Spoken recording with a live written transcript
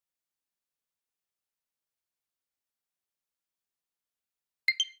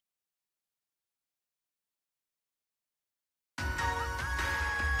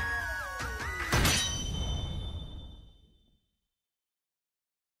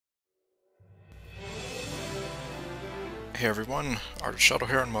Hey everyone, ArdrethShadow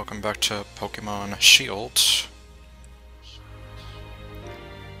here and welcome back to Pokemon Shield.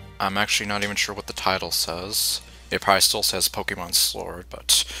 I'm actually not even sure what the title says. It probably still says Pokemon Sword,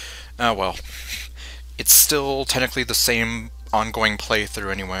 but well. It's still technically the same ongoing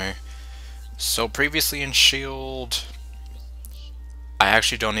playthrough anyway. So previously in Shield, I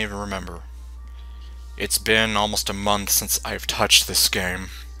actually don't even remember. It's been almost a month since I've touched this game.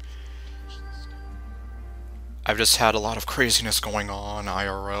 I've just had a lot of craziness going on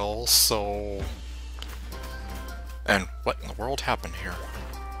IRL, so... And what in the world happened here?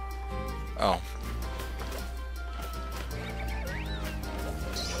 Oh.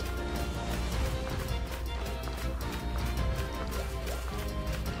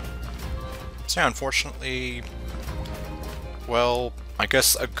 So yeah, unfortunately... Well, I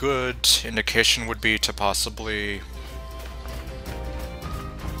guess a good indication would be to possibly...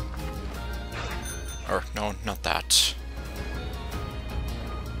 Or, no, not that.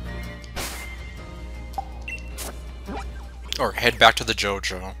 Or head back to the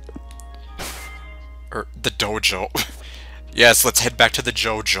JoJo. Or, the dojo. Yes, let's head back to the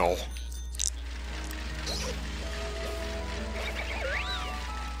JoJo.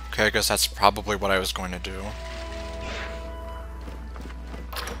 Okay, I guess that's probably what I was going to do.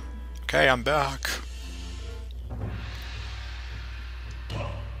 Okay, I'm back.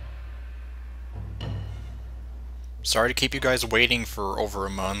 Sorry to keep you guys waiting for over a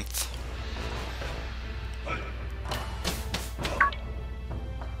month.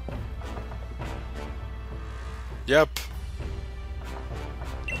 Yep.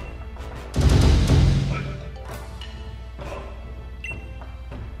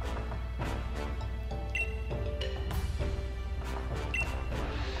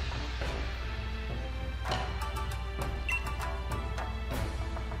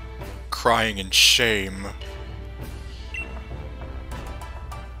 Crying in shame.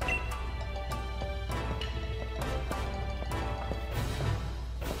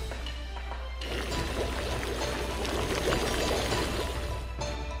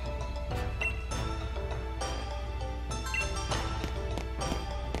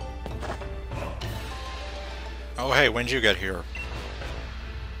 Oh hey, when'd you get here?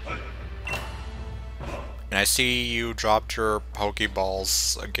 And I see you dropped your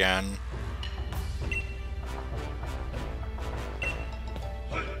Pokeballs again.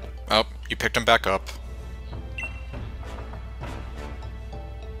 Oh, you picked them back up.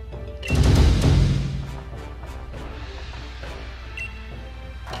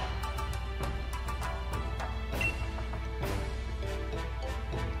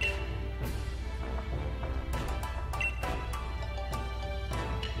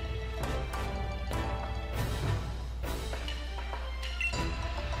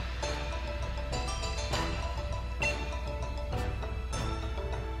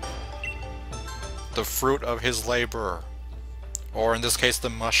 The fruit of his labor. Or in this case, the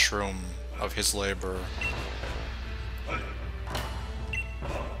mushroom of his labor.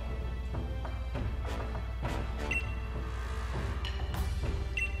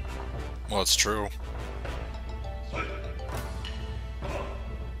 Well, it's true.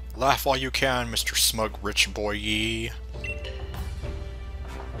 Laugh while you can, Mr. Smug Rich Boy Yee.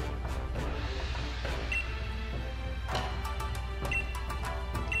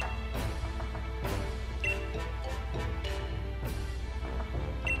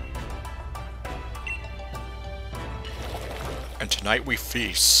 And tonight we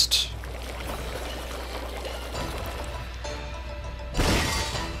feast.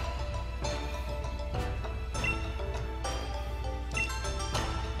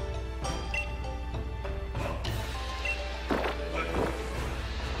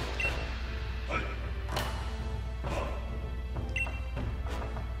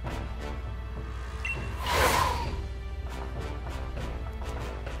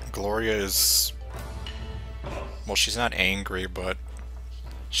 Gloria is... Well, she's not angry, but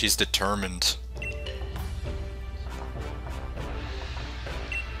she's determined.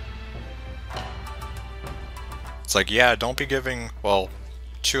 It's like, yeah, don't be giving... Well,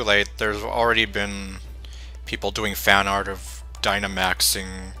 too late. There's already been people doing fan art of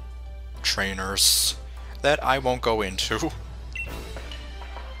Dynamaxing trainers that I won't go into.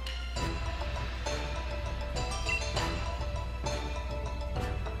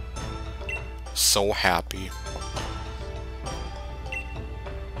 So happy.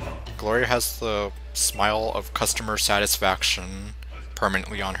 Gloria has the smile of customer satisfaction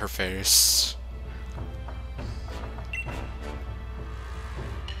permanently on her face.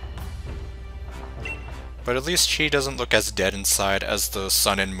 But at least she doesn't look as dead inside as the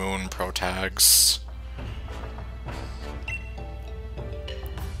Sun and Moon protags.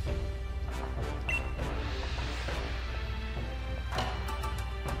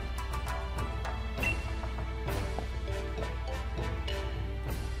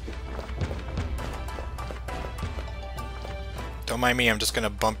 Don't mind me, I'm just gonna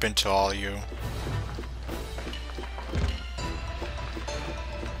bump into all you.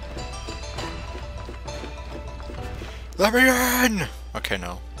 Let me in! Okay,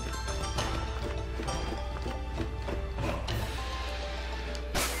 no.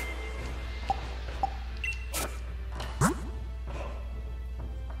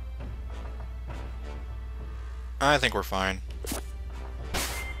 I think we're fine.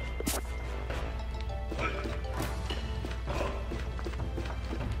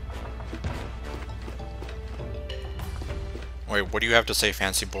 Wait, what do you have to say,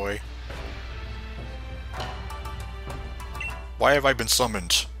 fancy boy? Why have I been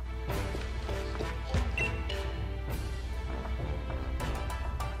summoned?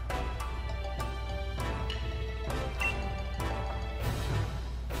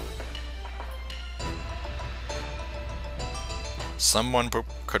 Someone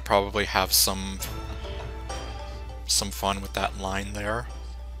could probably have some fun with that line there.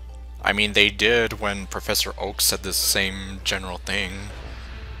 I mean, they did when Professor Oak said the same general thing.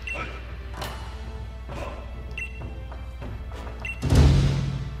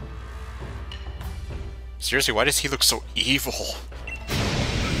 Seriously, why does he look so evil?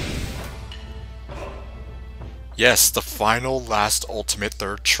 Yes, the final, last, ultimate,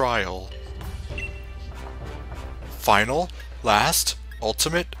 third trial. Final, last,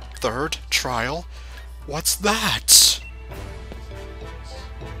 ultimate, third trial? What's that?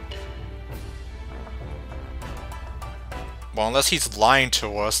 Well, unless he's lying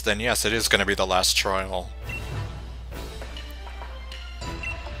to us, then yes, it is going to be the last trial.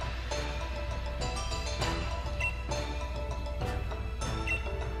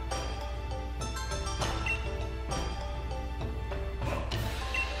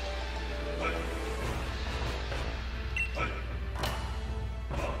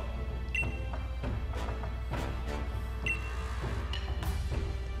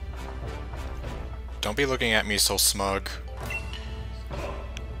 Don't be looking at me so smug.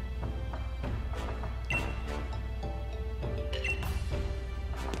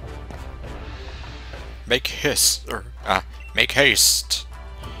 Make haste.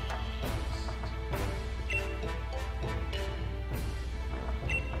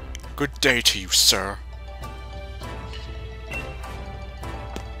 Good day to you, sir.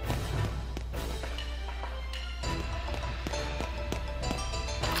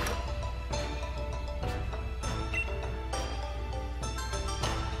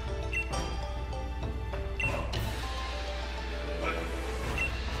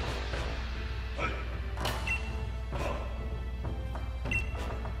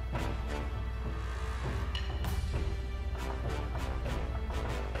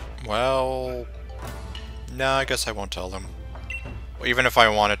 Well, no, I guess I won't tell them. Well, even if I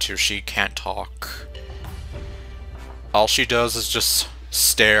wanted to, she can't talk. All she does is just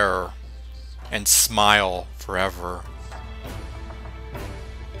stare and smile forever.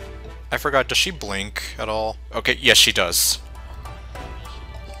 I forgot, does she blink at all? Okay, yes she does.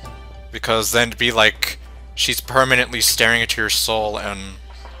 Because then it'd be like she's permanently staring into your soul and...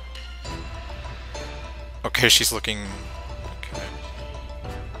 Okay, she's looking... Okay.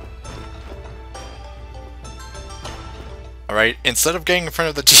 Alright, instead of getting in front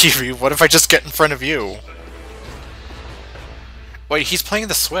of the TV, what if I just get in front of you? Wait, he's playing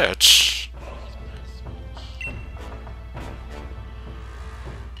the Switch.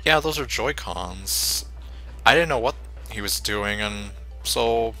 Yeah, those are Joy-Cons. I didn't know what he was doing, and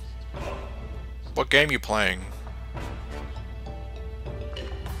so... What game you playing?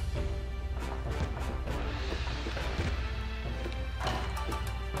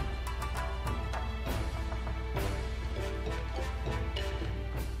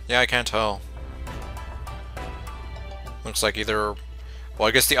 Yeah, I can't tell. Looks like either... Well,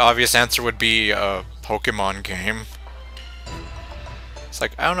 I guess the obvious answer would be a Pokemon game. It's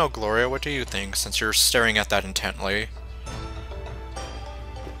like, I don't know, Gloria, what do you think, since you're staring at that intently?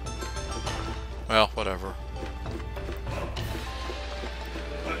 Well, whatever.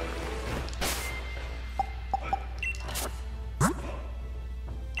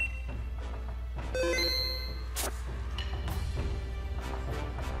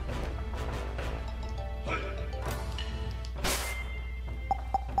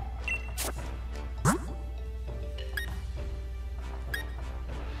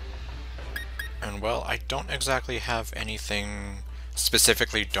 And well, I don't exactly have anything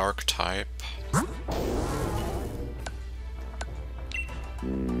specifically dark type.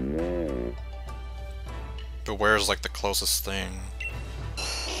 But where's like the closest thing?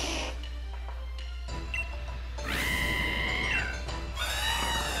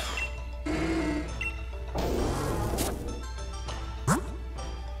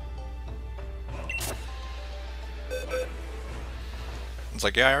 It's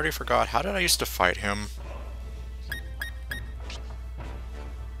like, yeah, I already forgot. How did I used to fight him?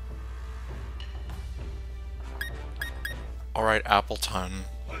 Alright, Appleton.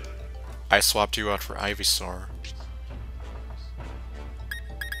 I swapped you out for Ivysaur.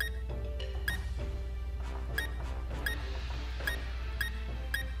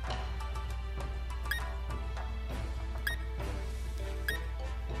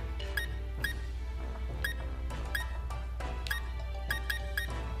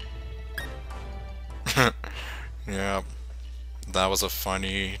 Yeah, that was a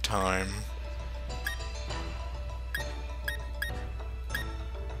funny time.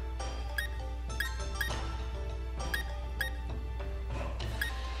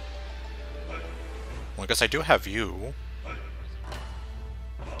 Well, I guess I do have you.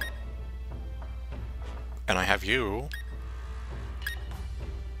 And I have you.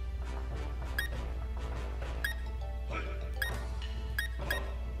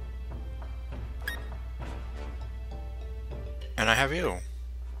 And I have you.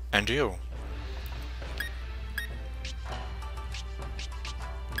 And you.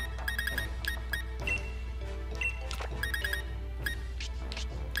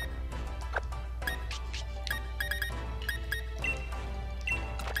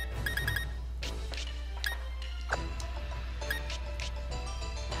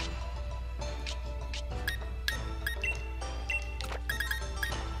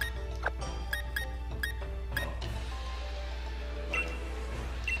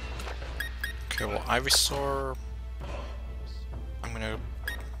 Okay, well, Ivysaur, I'm gonna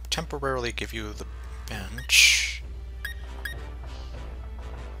temporarily give you the bench.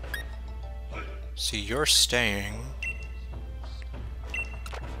 See, you're staying.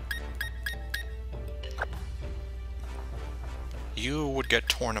 You would get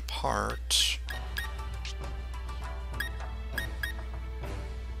torn apart.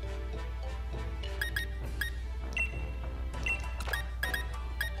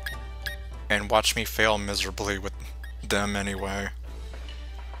 And watch me fail miserably with them anyway.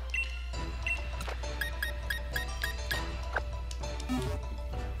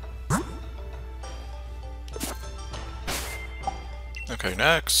 Okay,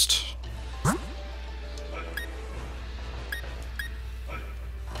 next.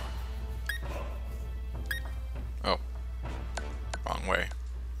 Oh. Wrong way.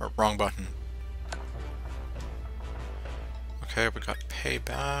 Or wrong button. Okay, we got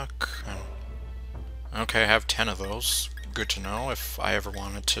payback. Okay, I have 10 of those. Good to know if I ever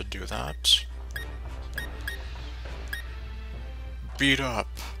wanted to do that. Beat up.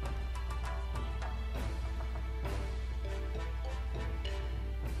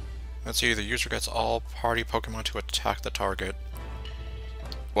 Let's see, the user gets all party Pokemon to attack the target.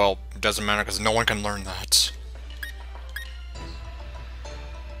 Well, it doesn't matter because no one can learn that.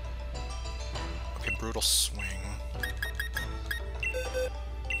 Okay, Brutal Swing.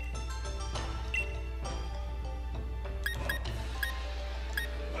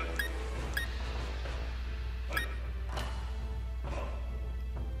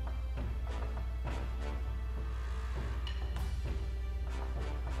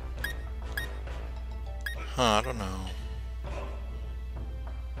 I don't know.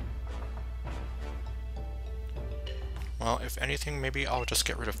 Well, if anything, maybe I'll just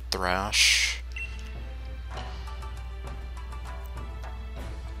get rid of Thrash.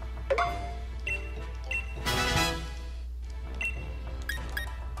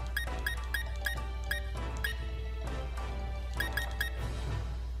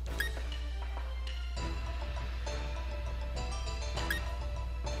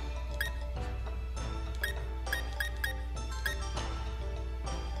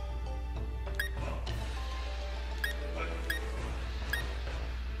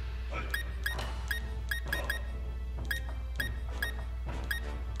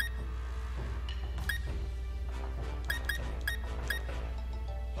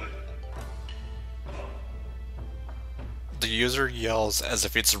 The user yells as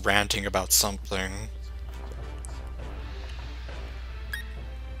if it's ranting about something.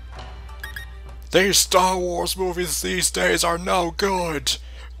 These Star Wars movies these days are no good.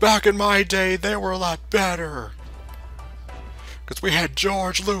 Back in my day, they were a lot better. Because we had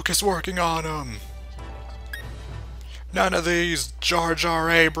George Lucas working on them. None of these Jar Jar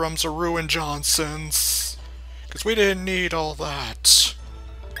Abrams or Ruin Johnsons. Because we didn't need all that.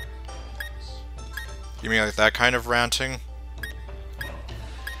 You mean like that kind of ranting?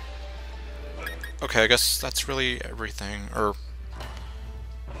 Okay, I guess that's really everything, or...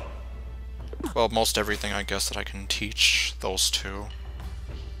 well, most everything, I guess, that I can teach those two.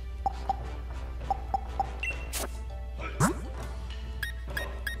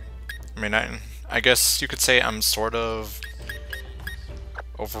 mean, I guess you could say I'm sort of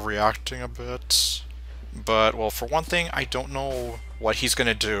overreacting a bit. But, well, for one thing, I don't know what he's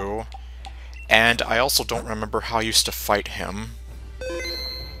gonna do. And I also don't remember how I used to fight him.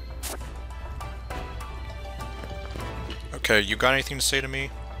 Okay, you got anything to say to me?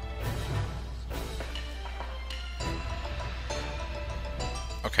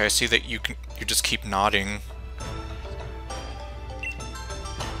 Okay, I see that you just keep nodding.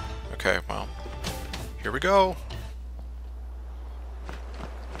 Okay, well, here we go.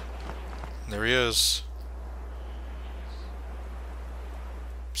 There he is.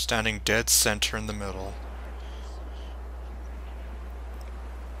 Standing dead center in the middle.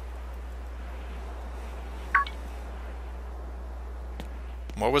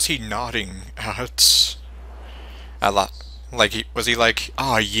 What was he nodding at? Was he like,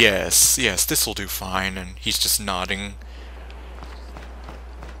 ah, yes, yes, this'll do fine, and he's just nodding.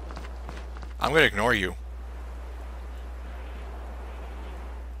 I'm gonna ignore you.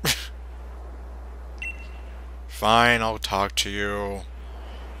 Fine, I'll talk to you.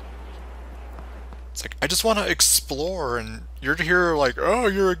 It's like, I just want to explore, and you're here like, oh,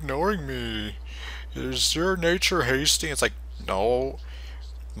 you're ignoring me. Is your nature hasty? It's like, no,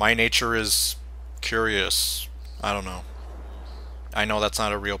 my nature is curious. I don't know. I know that's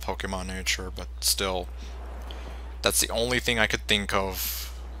not a real Pokemon nature, but still, that's the only thing I could think of.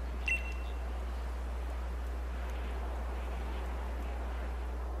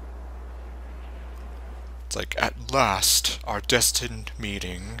 It's like, at last, our destined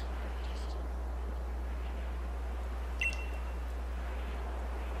meeting.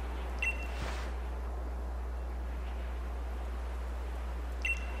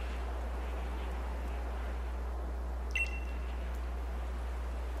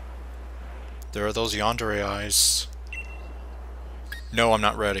 There are those yandere eyes. No, I'm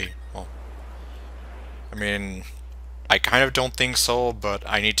not ready. Well, I mean, I kind of don't think so, but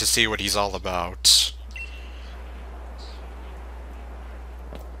I need to see what he's all about.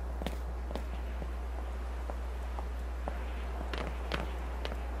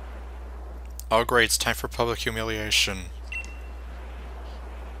 Oh great, it's time for public humiliation.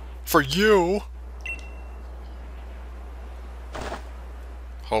 For you!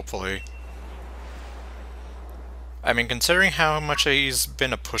 Hopefully. I mean, considering how much he's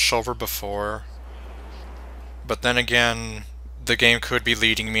been a pushover before, but then again, the game could be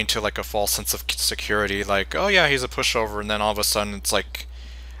leading me into like a false sense of security, like, oh yeah, he's a pushover, and then all of a sudden it's like,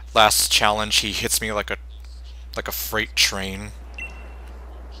 last challenge he hits me like a freight train.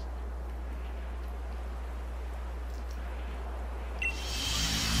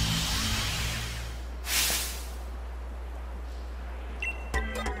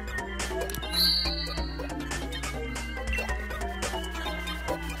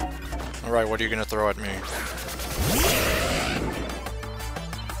 Alright, what are you gonna throw at me?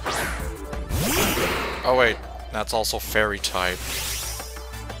 Oh wait, that's also fairy type.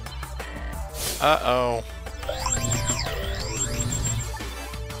 Uh-oh.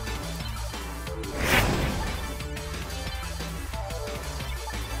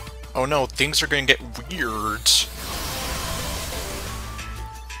 Oh no, things are gonna get weird.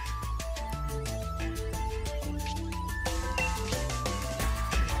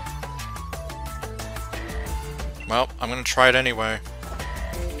 Well, I'm gonna try it anyway.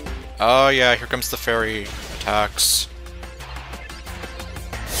 Oh yeah, here comes the fairy attacks.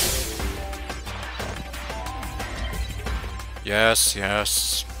 Yes,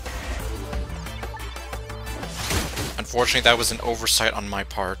 yes. Unfortunately, that was an oversight on my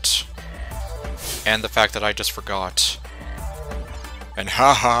part. And the fact that I just forgot. And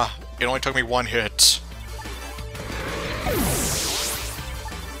haha, it only took me one hit.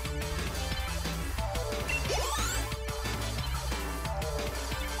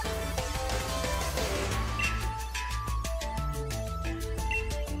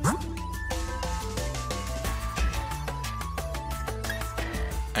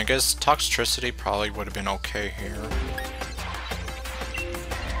 I guess Toxtricity probably would have been okay here.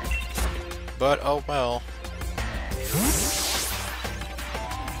 But oh well.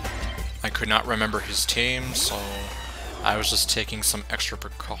 I could not remember his team, so I was just taking some extra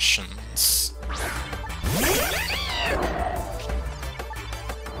precautions.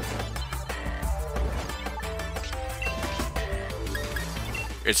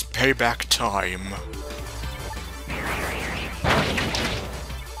 It's payback time.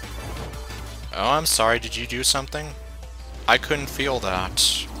 Oh, I'm sorry, did you do something? I couldn't feel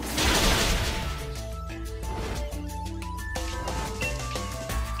that.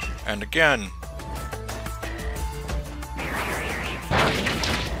 And again.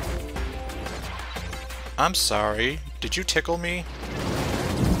 I'm sorry. Did you tickle me?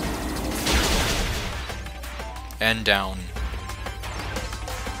 And down.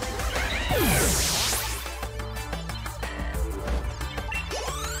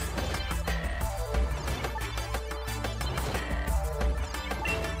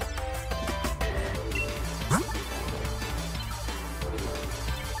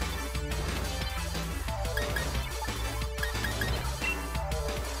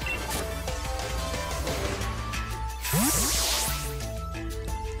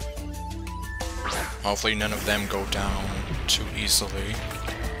 Hopefully none of them go down too easily.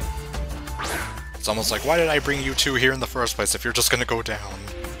 It's almost like, why did I bring you two here in the first place if you're just gonna go down?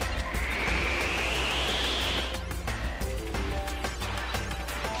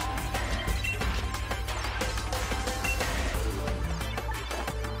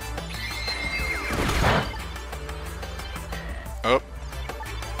 Oh.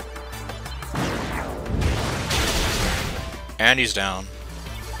 And he's down.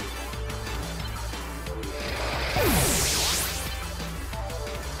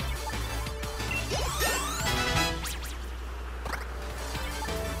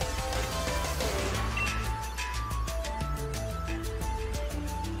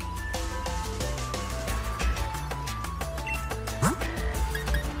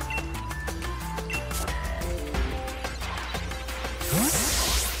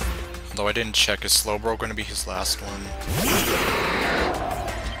 Although I didn't check, is Slowbro going to be his last one?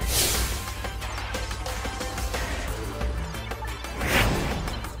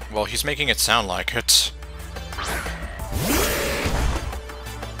 Well, he's making it sound like it.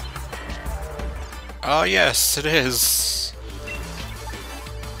 Oh yes, it is.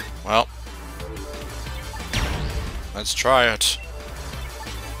 Well, let's try it.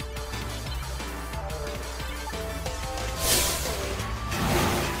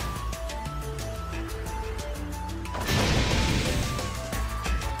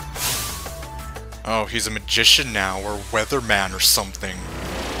 Oh, he's a magician now, or weatherman or something.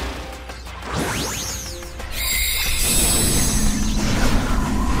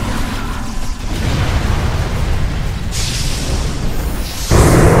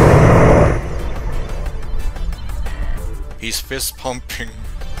 He's fist pumping.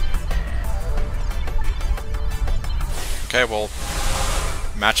 Okay, well,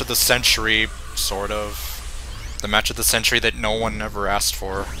 match of the century, sort of. The match of the century that no one ever asked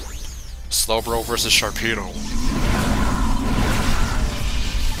for. Slowbro versus Sharpedo.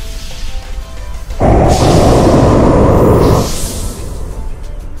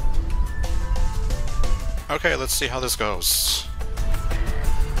 Okay, let's see how this goes.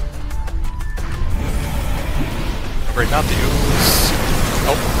 Great, not the ooze.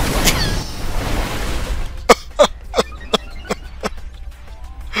 Oh.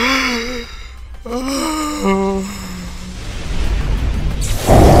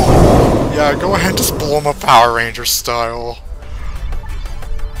 Yeah, go ahead and just blow him up Power Ranger style.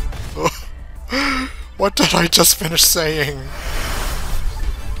 What did I just finish saying?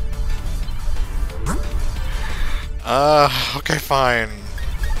 Okay, fine.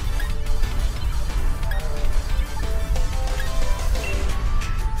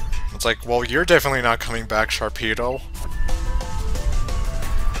 It's like, well, you're definitely not coming back, Sharpedo.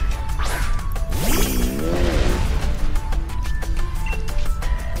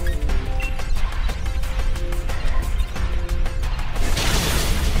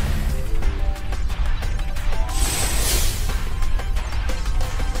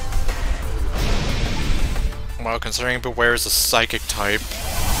 Well, considering Beware's a psychic type...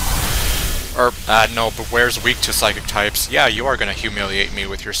 Or, no, Beware's weak to psychic types. Yeah, you are gonna humiliate me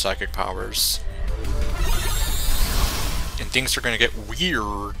with your psychic powers. And things are gonna get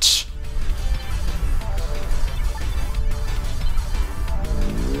weird.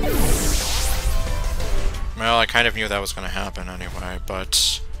 Well, I kind of knew that was gonna happen anyway,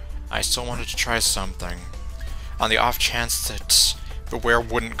 but... I still wanted to try something. On the off chance that Beware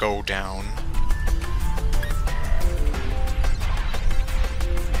wouldn't go down.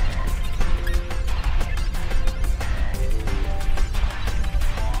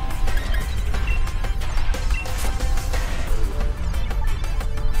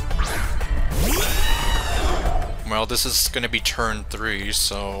 Well, this is gonna be turn 3,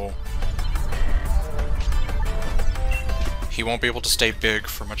 so... he won't be able to stay big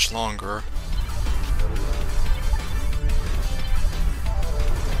for much longer.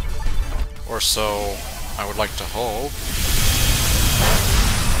 Or so I would like to hope.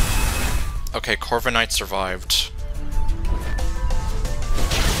 Okay, Corviknight survived.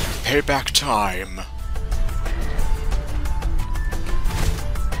 Payback time!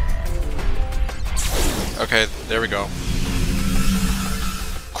 Okay, there we go.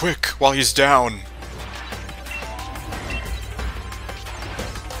 Quick, while he's down!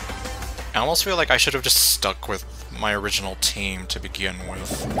 I almost feel like I should have just stuck with my original team to begin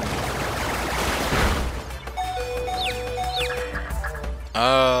with.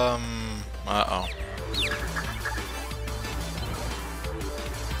 Uh-oh.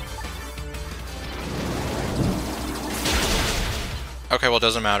 Okay, well, it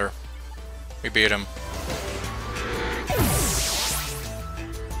doesn't matter. We beat him.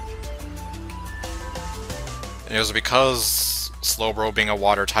 And it was because Slowbro being a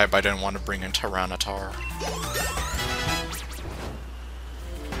water type, I didn't want to bring in Tyranitar.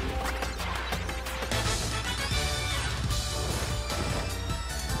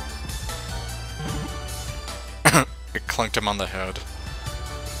 It clunked him on the head.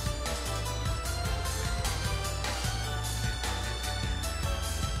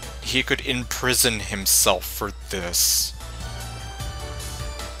 He could imprison himself for this.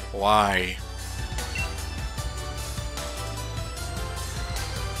 Why?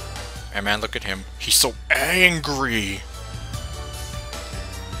 And man, look at him. He's so angry!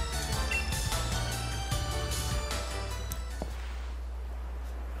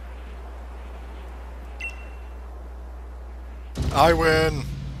 I win!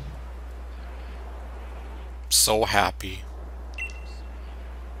 So happy.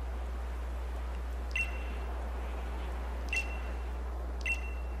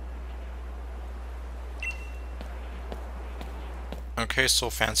 Okay, so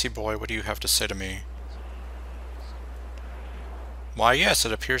fancy boy, what do you have to say to me? Why, yes,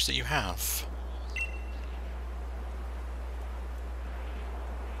 it appears that you have.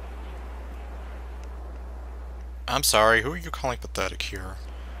 I'm sorry, who are you calling pathetic here?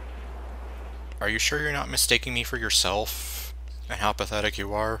 Are you sure you're not mistaking me for yourself, and how pathetic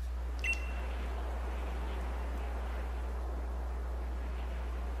you are?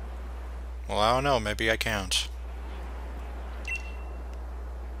 Well, I don't know, maybe I can't.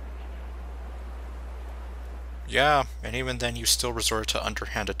 Yeah, and even then you still resort to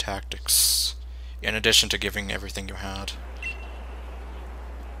underhanded tactics, in addition to giving everything you had.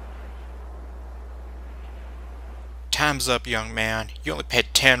 Time's up, young man. You only paid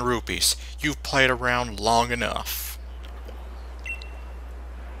 10 rupees. You've played around long enough.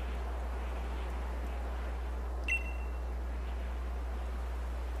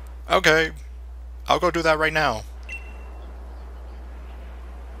 Okay, I'll go do that right now.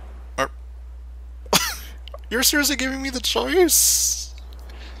 You're seriously giving me the choice?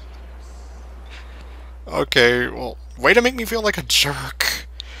 Okay, well, way to make me feel like a jerk.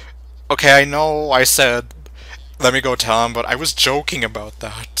 Okay, I know I said, let me go tell him, but I was joking about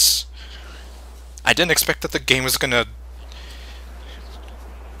that. I didn't expect that the game was gonna...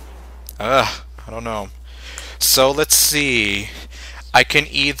 I don't know. So, let's see. I can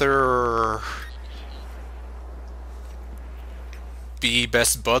either be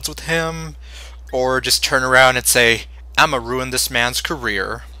best buds with him, or just turn around and say, I'ma ruin this man's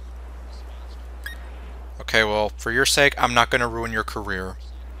career. Okay, well, for your sake, I'm not gonna ruin your career.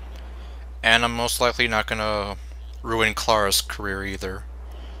 And I'm most likely not gonna ruin Clara's career either.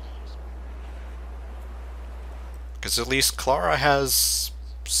 Because at least Clara has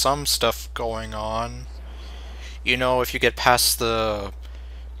some stuff going on. You know, if you get past the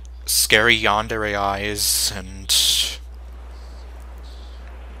scary yandere eyes and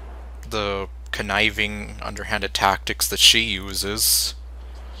the conniving, underhanded tactics that she uses,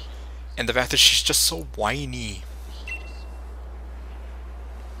 and the fact that she's just so whiny.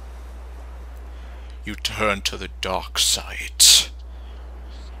 You turn to the dark side.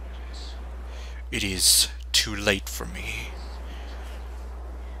 It is too late for me.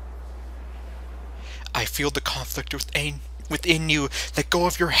 I feel the conflict within you. Let go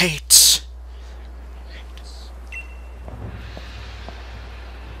of your hate.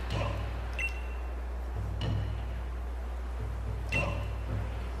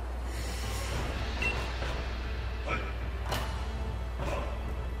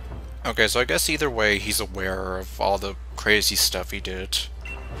 Okay, so I guess either way he's aware of all the crazy stuff he did.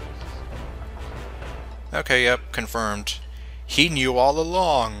 Okay, yep, confirmed. He knew all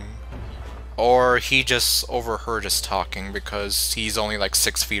along. Or he just overheard us talking because he's only like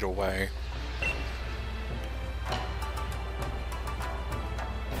 6 feet away.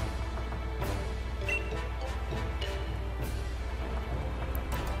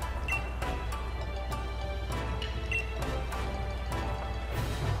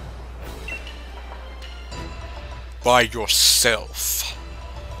 By yourself.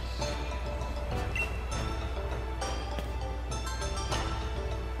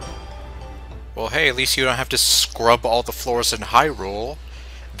 Well, Well, hey, at least you don't have to scrub all the floors in Hyrule.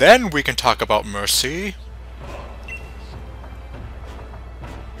 Then we can talk about mercy.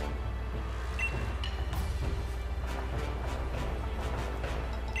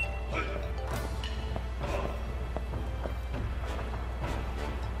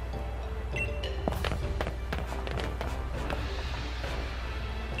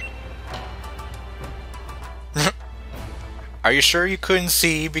 Are you sure you couldn't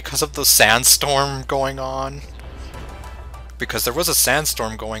see because of the sandstorm going on? Because there was a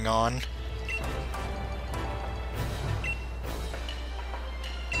sandstorm going on.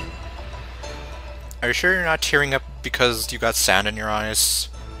 Are you sure you're not tearing up because you got sand in your eyes?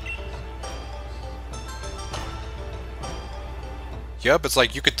 Yep, it's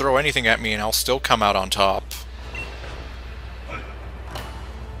like you could throw anything at me and I'll still come out on top.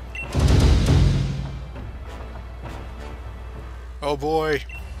 Oh boy.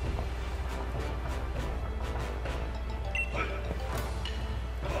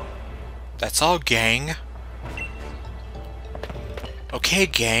 That's all, gang. Okay,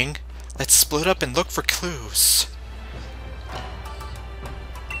 gang. Let's split up and look for clues.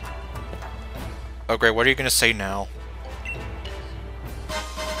 Oh great, what are you gonna say now?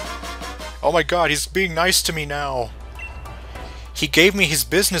 Oh my god, he's being nice to me now. He gave me his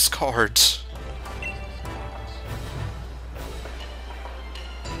business card.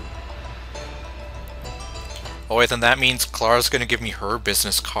 Oh wait, then that means Clara's gonna give me her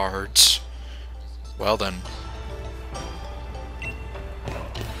business cards. Well then.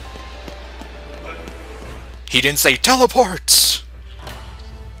 He didn't say teleport!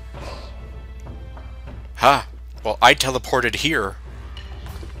 Ha! Well, I teleported here.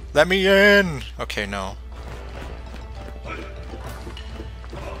 Let me in! Okay, no.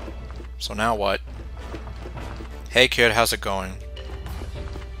 So now what? Hey kid, how's it going?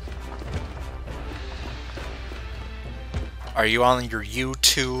 Are you on your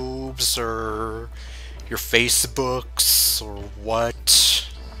YouTubes or your Facebooks or what?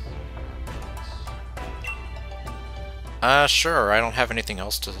 Sure, I don't have anything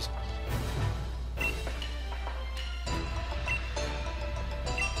else to...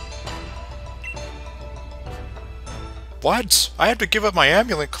 What? I have to give up my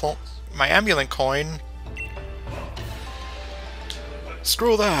amulet coin?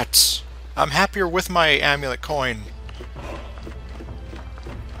 Screw that! I'm happier with my amulet coin.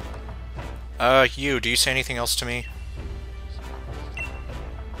 Do you say anything else to me?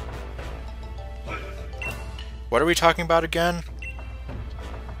 What are we talking about again?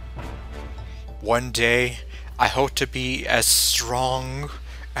 One day, I hope to be as strong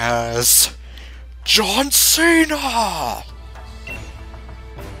as John Cena!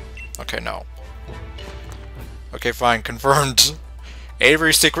 Okay, no. Okay, fine, confirmed.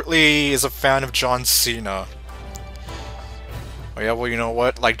 Avery secretly is a fan of John Cena. Oh yeah, well, you know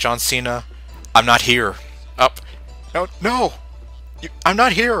what? Like John Cena, I'm not here. Up. No, no! I'm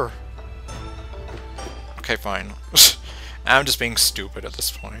not here! Okay, fine. I'm just being stupid at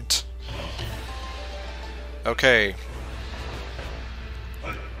this point. Okay.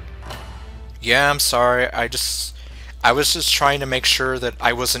 Yeah, I'm sorry. I was just trying to make sure that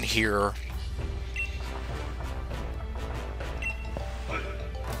I wasn't here.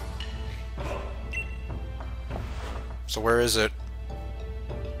 So where is it?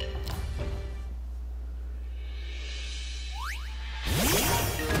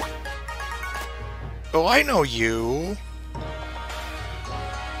 Oh, I know you!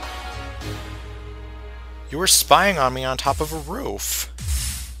 You were spying on me on top of a roof.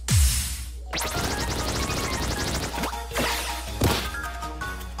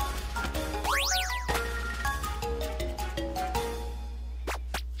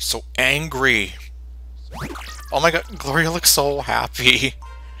 So angry. Oh my god, Gloria looks so happy.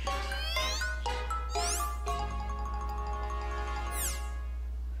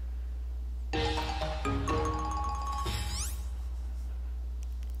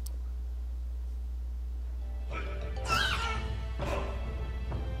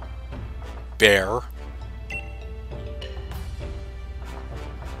 Bear.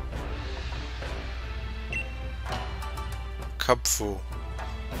 Cubfu.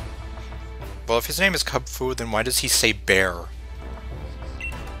 Well, if his name is Cubfu, then why does he say bear?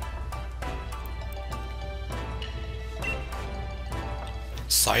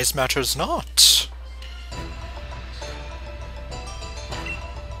 Size matters not.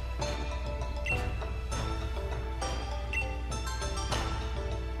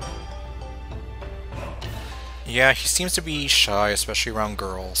 Yeah, he seems to be shy, especially around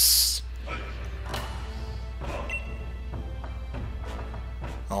girls.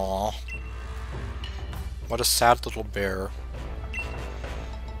 Aww. What a sad little bear.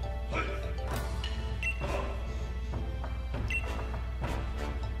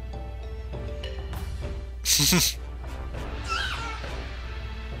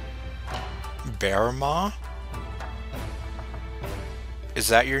 Bear Ma? Is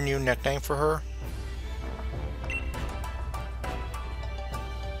that your new nickname for her?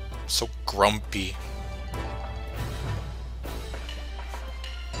 So grumpy.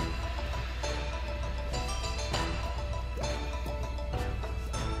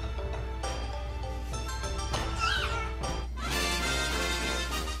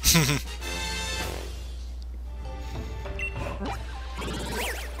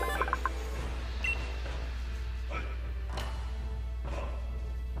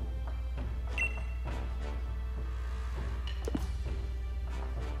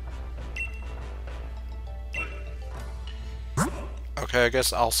 Okay, I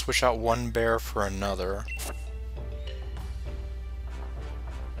guess I'll switch out one bear for another.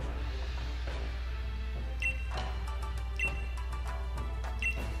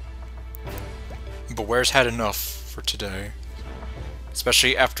 But Bear's had enough for today.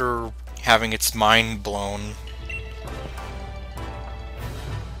 Especially after having its mind blown.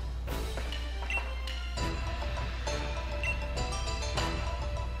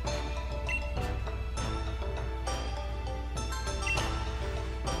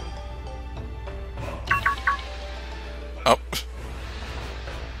 Oh.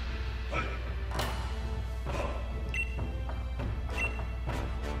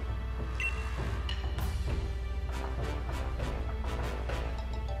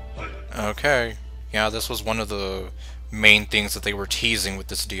 Okay. Yeah, this was one of the main things that they were teasing with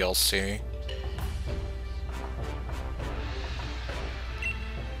this DLC.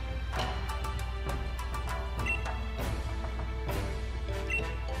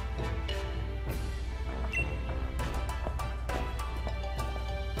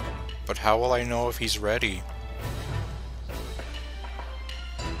 But how will I know if he's ready?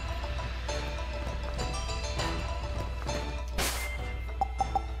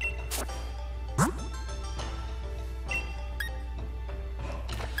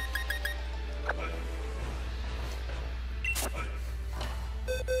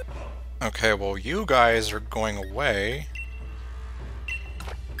 Okay, well, you guys are going away.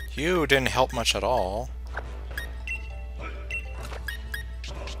 You didn't help much at all.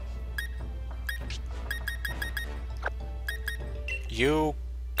 You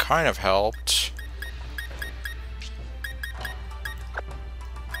kind of helped.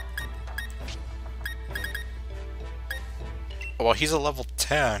 Well, he's a level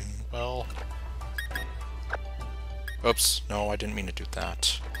 10. Well... Oops, no, I didn't mean to do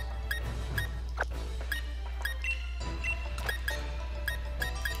that.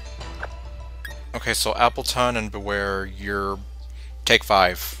 Okay, so Appleton and Beware, you're... Take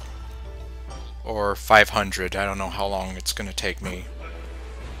 5. Or 500, I don't know how long it's gonna take me.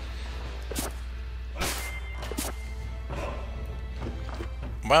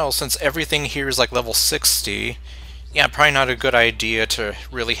 Well, since everything here is like level 60, yeah, probably not a good idea to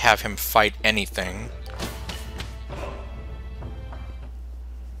really have him fight anything.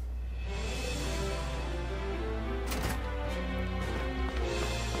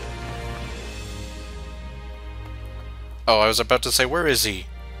 Oh, I was about to say, where is he?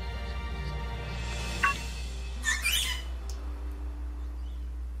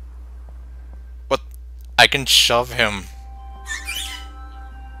 What? I can shove him.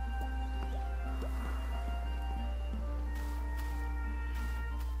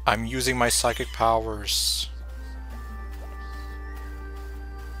 I'm using my psychic powers.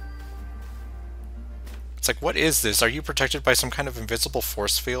 It's like, what is this? Are you protected by some kind of invisible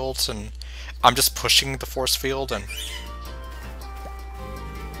force fields? And I'm just pushing the force field and...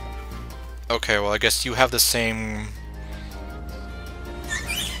 Okay, well, I guess you have the same...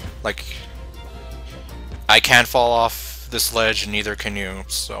 Like... I can't fall off this ledge, and neither can you,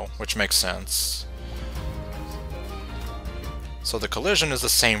 so... Which makes sense. So the collision is the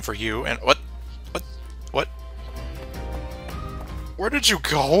same for you, and... What? Where did you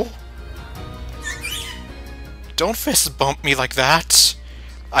go? Don't fist bump me like that!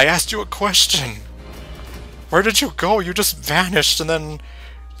 I asked you a question! Where did you go? You just vanished, and then...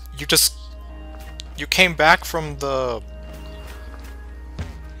 You came back from the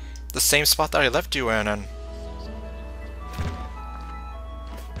same spot that I left you in, and...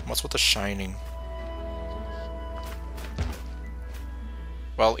 What's with the shining?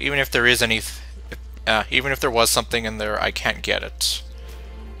 Well, even if there is any... even if there was something in there, I can't get it.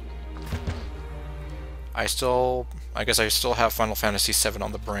 I guess I still have Final Fantasy VII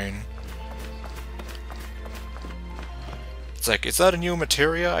on the brain. It's like, is that a new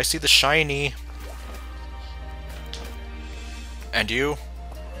materia? I see the shiny. And you?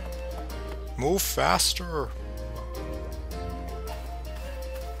 Move faster!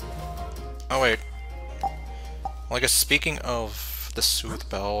 Oh wait. Well, I guess speaking of the Soothe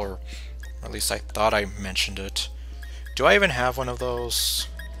Bell, or at least I thought I mentioned it, do I even have one of those?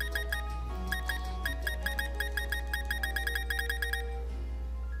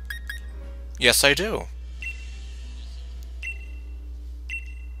 Yes, I do.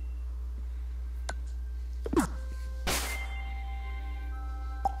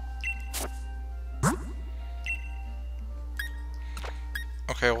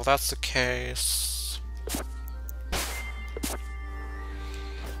 Okay, well that's the case.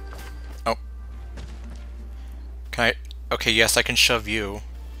 Oh. Can I... Okay, yes, I can shove you.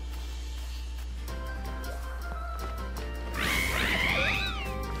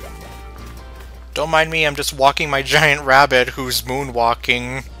 Don't mind me, I'm just walking my giant rabbit who's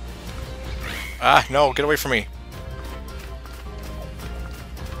moonwalking. Ah, no, get away from me.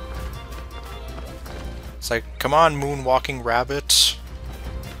 It's like, come on, moonwalking rabbit.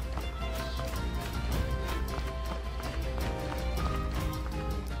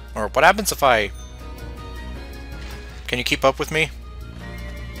 Or what happens if I... Can you keep up with me?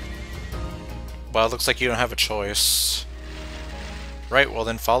 Well, it looks like you don't have a choice. Right, well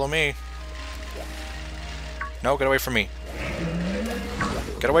then follow me. No, get away from me.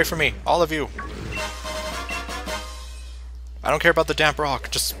 Get away from me, all of you. I don't care about the damp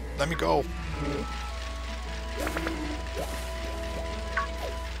rock, just let me go.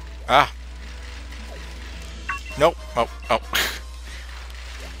 Ah. Nope. Oh, oh.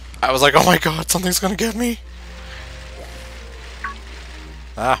 I was like, oh my god, something's gonna get me.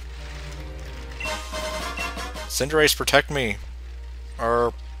 Ah. Cinderace, protect me.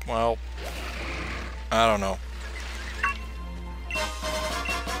 Or, well, I don't know.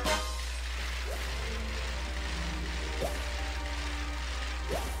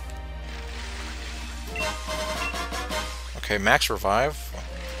 Okay, max revive.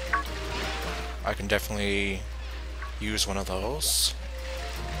 I can definitely use one of those.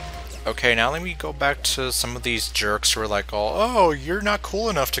 Okay, now let me go back to some of these jerks who are like, oh, you're not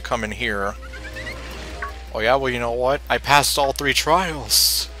cool enough to come in here. Oh yeah, well you know what? I passed all 3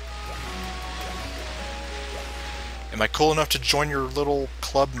 trials. Am I cool enough to join your little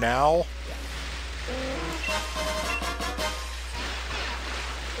club now?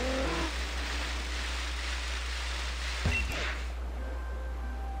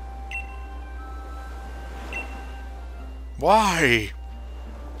 Why?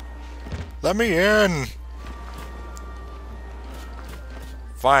 Let me in!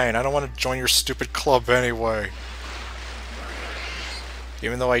 Fine, I don't want to join your stupid club anyway.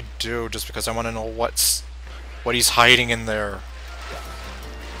 Even though I do, just because I want to know what he's hiding in there.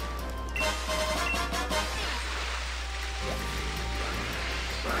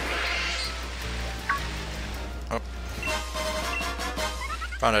 Oh.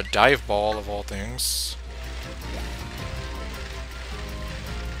 Found a dive ball of all things.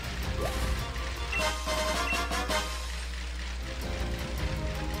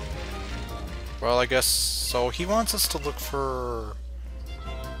 Well, I guess so. He wants us to look for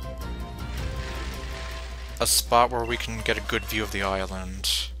a spot where we can get a good view of the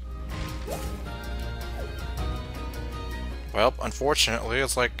island. Well, unfortunately,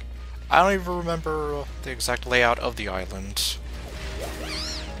 it's like I don't even remember the exact layout of the island.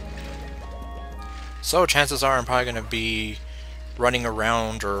 So chances are I'm probably going to be running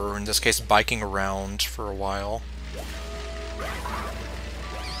around, or in this case biking around, for a while.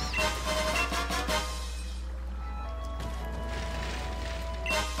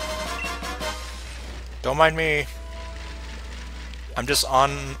 Don't mind me. I'm just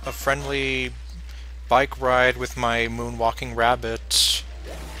on a friendly bike ride with my moonwalking rabbit.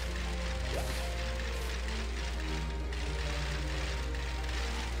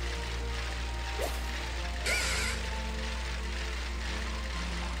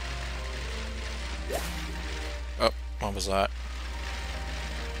 Oh, what was that?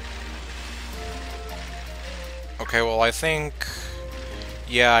 Okay, well I think...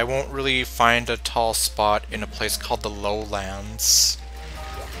 yeah, I won't really find a tall spot in a place called the Lowlands.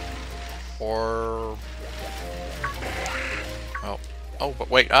 Or... oh. Oh, but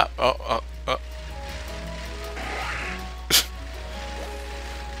wait,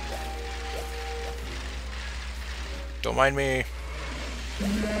 Don't mind me.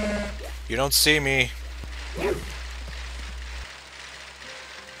 You don't see me.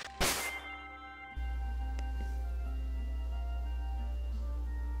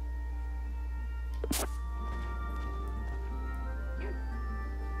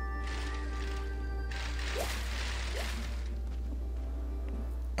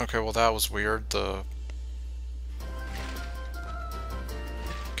 Okay, well that was weird. The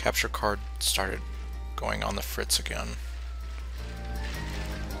capture card started going on the fritz again.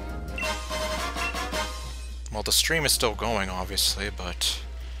 Well, the stream is still going, obviously, but...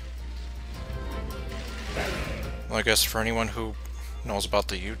 well, I guess for anyone who knows about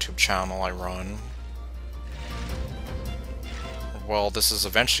the YouTube channel I run... well, this is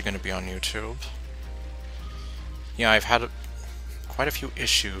eventually going to be on YouTube. Yeah, I've had quite a few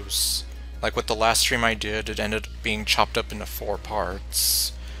issues. Like with the last stream I did, it ended up being chopped up into 4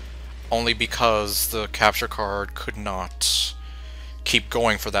 parts. Only because the capture card could not keep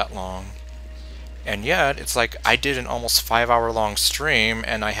going for that long. And yet, it's like I did an almost 5-hour-long stream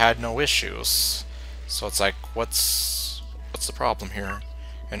and I had no issues. So it's like, what's the problem here?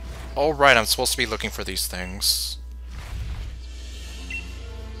 And oh right, I'm supposed to be looking for these things.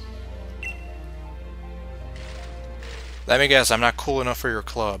 Let me guess, I'm not cool enough for your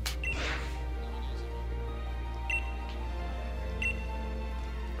club.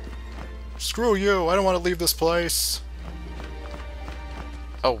 Screw you, I don't want to leave this place.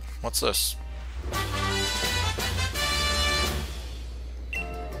 Oh, what's this?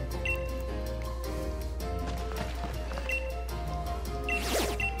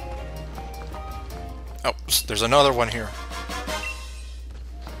 Oh, there's another one here.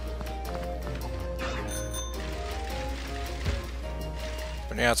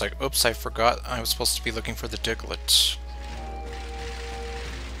 But yeah, it's like, oops, I forgot I was supposed to be looking for the Diglett.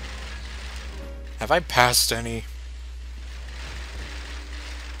 Have I passed any?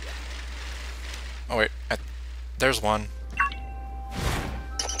 Oh wait, there's one.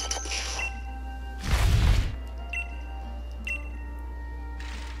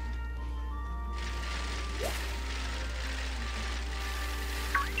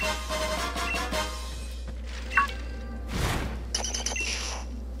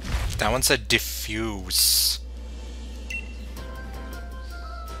 That one said diffuse.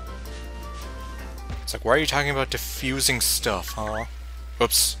 It's like, why are you talking about diffusing stuff, huh?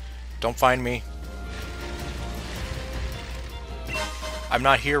 Oops. Don't find me. I'm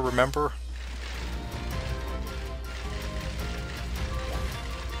not here, remember?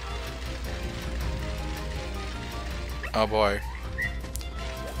 Oh boy.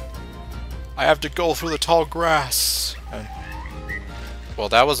 I have to go through the tall grass. And well,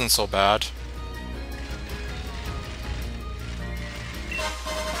 that wasn't so bad.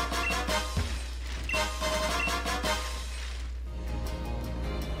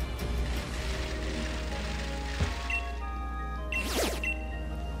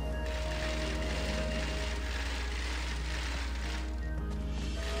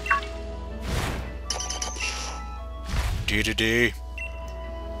 D-D-D.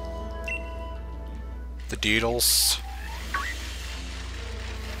 The Deedles.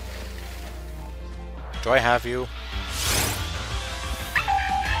 Do I have you?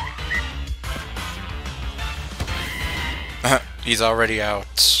 He's already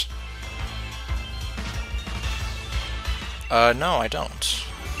out. No, I don't.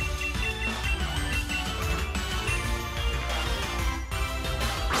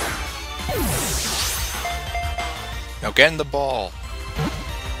 Now get in the ball.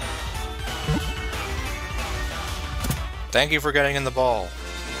 Thank you for getting in the ball.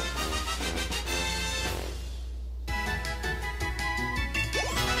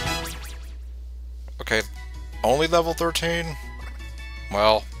 Okay, only level 13?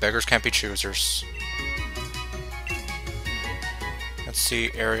 Well, beggars can't be choosers. Let's see,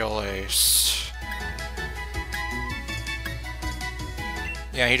 Aerial Ace.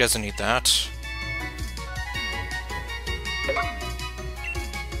 Yeah, he doesn't need that.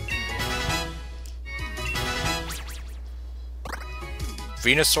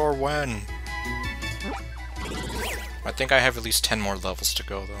 Venusaur when? I think I have at least 10 more levels to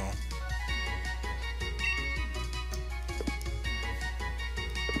go, though.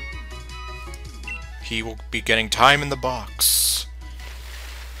 He will be getting time in the box.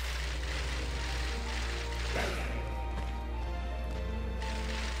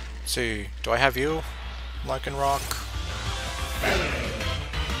 Let's see, do I have you? Lycanroc?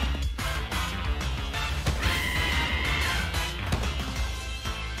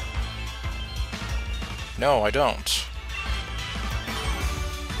 No, I don't.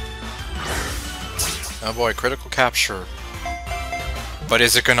 Oh boy, critical capture. But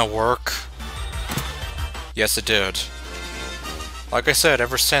is it gonna work? Yes, it did. Like I said,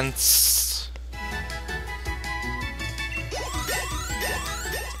 ever since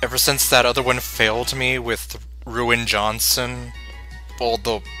that other one failed me with Ruin Johnson, well,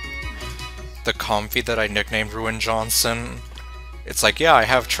 the Comfy that I nicknamed Ruin Johnson, It's like, yeah, I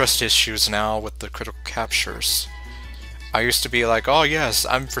have trust issues now with the critical captures. I used to be like, oh yes,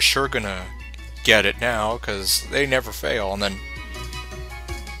 I'm for sure gonna get it now, because they never fail, and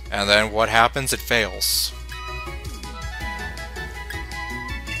then what happens? It fails.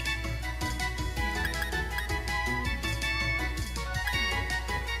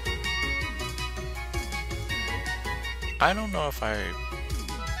 I don't know if I...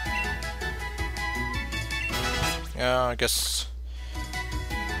 Yeah, I guess...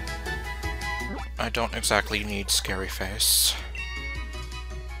 I don't exactly need Scary Face.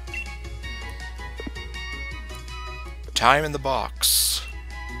 Time in the box.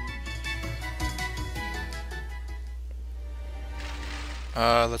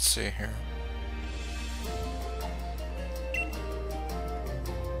 Let's see here.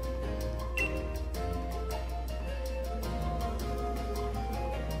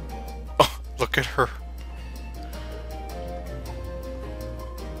 Oh, look at her.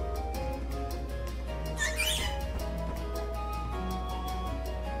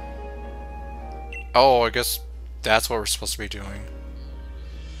 Oh, I guess that's what we're supposed to be doing.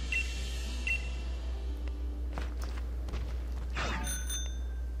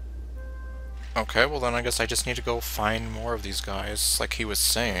 Okay, well then I guess I just need to go find more of these guys, like he was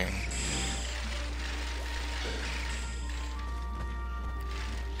saying.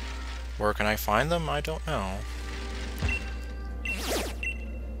 Where can I find them? I don't know.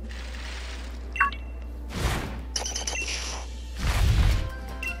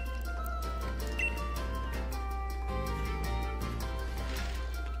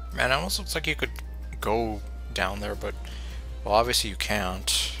 Man, it almost looks like you could go down there, but... Well, obviously you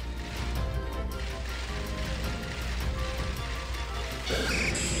can't.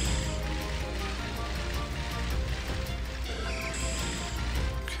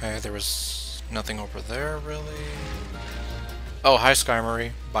 Okay, there was nothing over there, really. Oh, hi,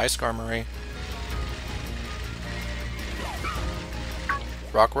 Skarmory. Bye, Skarmory.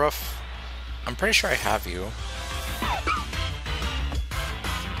 Rockruff? I'm pretty sure I have you.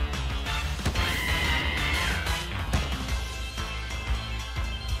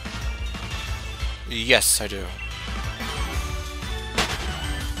 Yes, I do.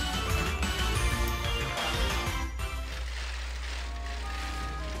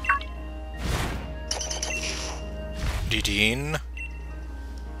 Dean.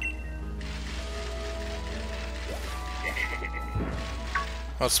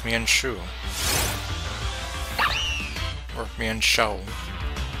 Oh, it's me and Shu. Or me and Shao.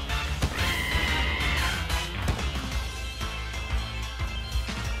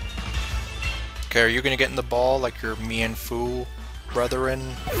 Okay, are you gonna get in the ball like your me and Fu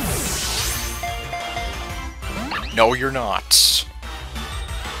brethren? No, you're not.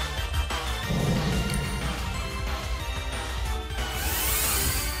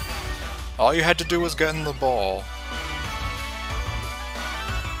 All you had to do was get in the ball.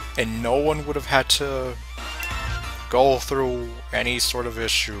 And no one would have had to go through any sort of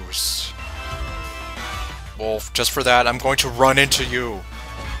issues. Well, just for that, I'm going to run into you.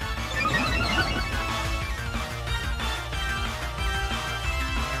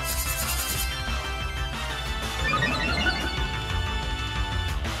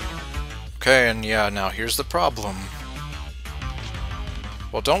 Okay, and yeah, now here's the problem.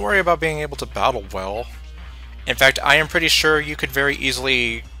 Well, don't worry about being able to battle well. In fact, I am pretty sure you could very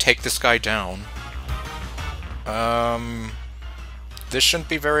easily take this guy down. This shouldn't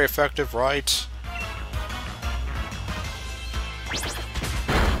be very effective, right?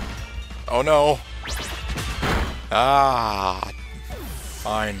 Oh no! Ah,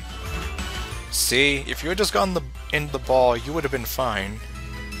 fine. See, if you had just gotten in the ball, you would have been fine.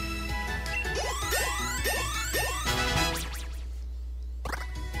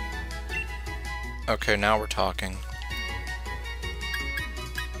 Okay, now we're talking.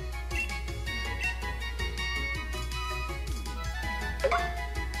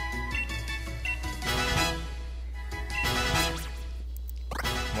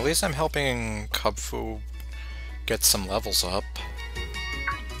 At least I'm helping Kubfu get some levels up.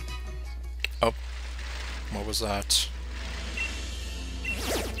 Oh, what was that?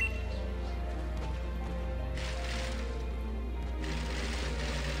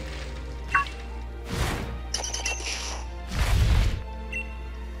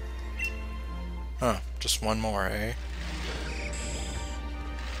 Huh, just one more, eh?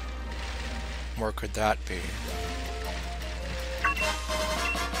 Where could that be?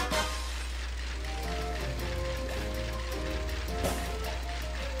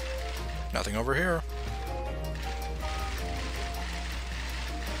 Nothing over here.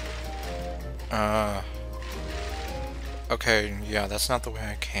 Okay, yeah, that's not the way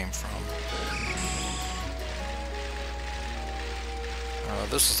I came from.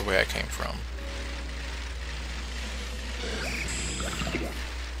 This is the way I came from.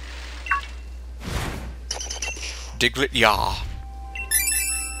 Diglett, yeah.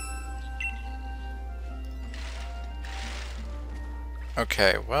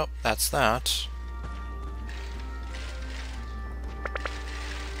 Okay, well, that's that.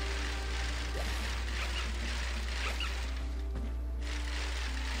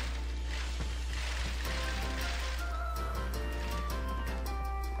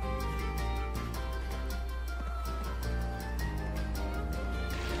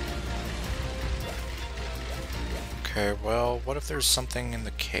 Okay, well, what if there's something in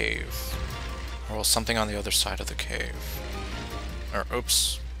the cave? Or well, something on the other side of the cave. Or,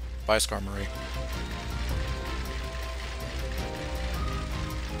 oops. Bye, Skarmory.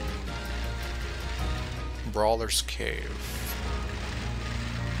 Brawler's Cave.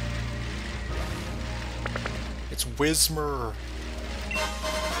 It's Whismur!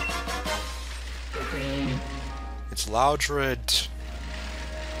 It's Loudred!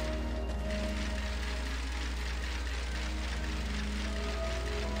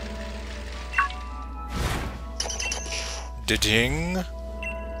 Ding.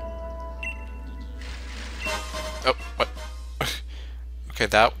 Oh, what? Okay,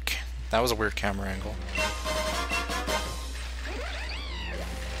 that was a weird camera angle.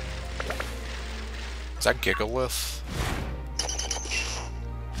 Is that Gigalith?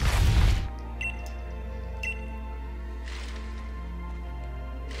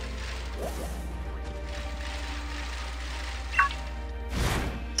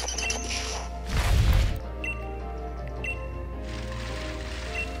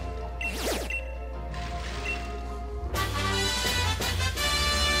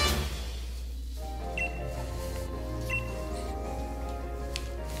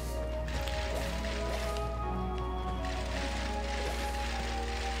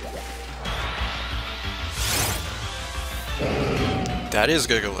 That is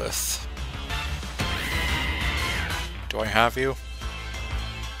Gigalith. Do I have you?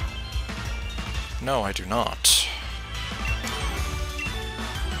 No, I do not.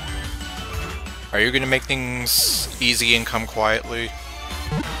 Are you gonna make things easy and come quietly?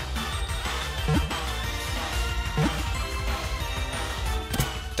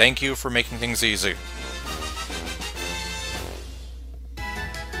 Thank you for making things easy.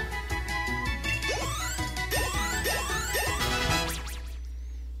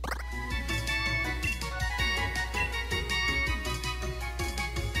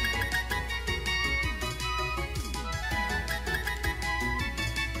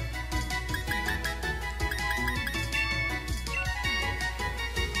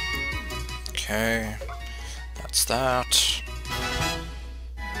 Okay, that's that.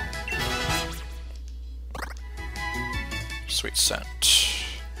 Sweet scent.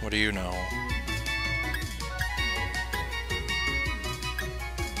 What do you know?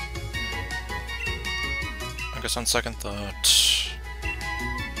 I guess on second thought...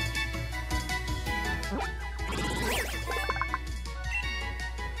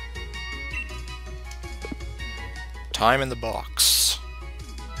 Time in the box.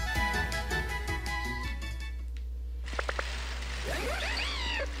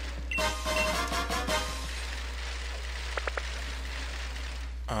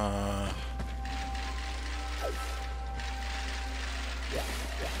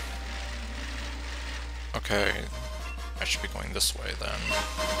 Okay, I should be going this way then.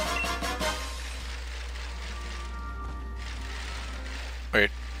 Wait,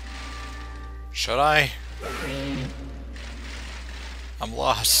 should I? I'm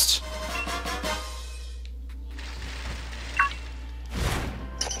lost.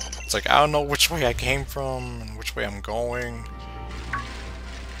 It's like, I don't know which way I came from and which way I'm going.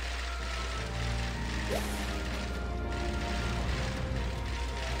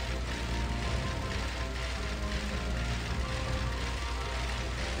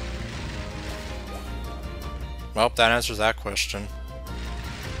 Well, that answers that question.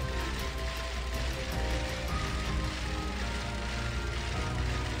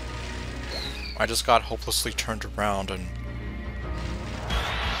 I just got hopelessly turned around and...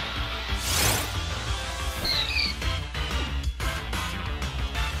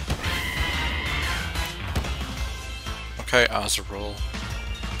 Okay, Azrael.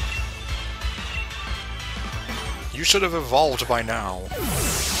 You should have evolved by now.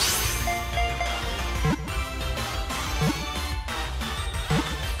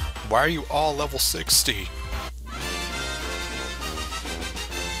 Why are you all level 60?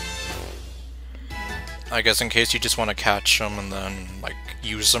 I guess in case you just want to catch them and then, like,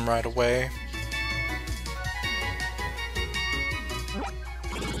 use them right away.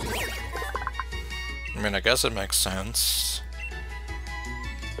 I mean, I guess it makes sense.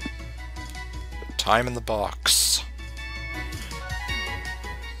 Time in the box.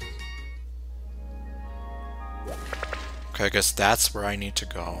 Okay, I guess that's where I need to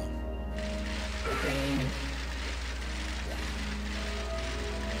go.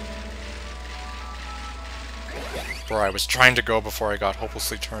 Where I was trying to go before I got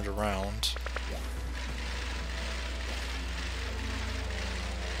hopelessly turned around.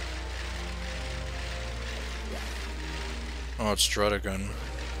 Oh, it's Dredd again.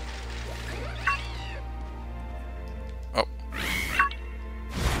 Oh.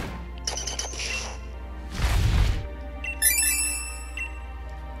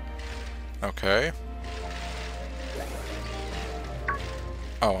 Okay.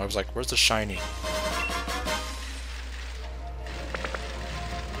 Oh, I was like, where's the shiny?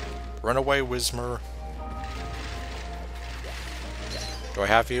 Run away, Whismer. Do I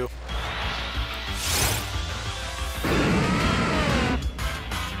have you?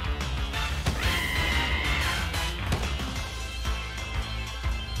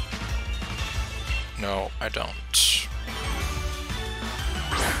 No, I don't.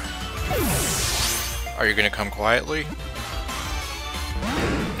 Are you gonna come quietly?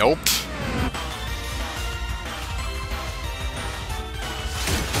 Nope.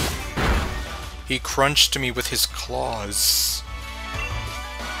 He crunched me with his claws.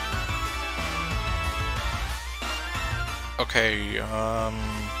 Okay,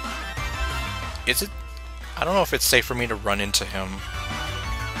 is it? I don't know if it's safe for me to run into him.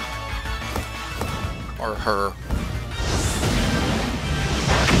 Or her.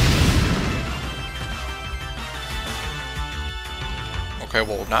 Okay,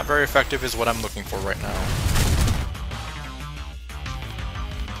 well, not very effective is what I'm looking for right now.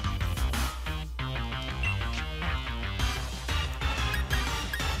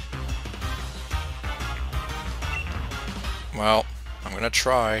 Well, I'm gonna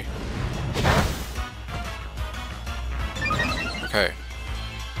try. Okay.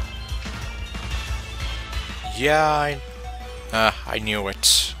 Yeah, I knew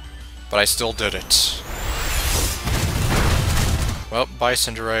it. But I still did it. Well, bye,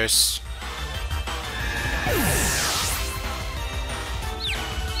 Cinderace.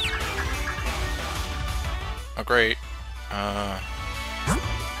 Oh, great.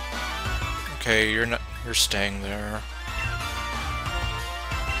 Okay, you're staying there.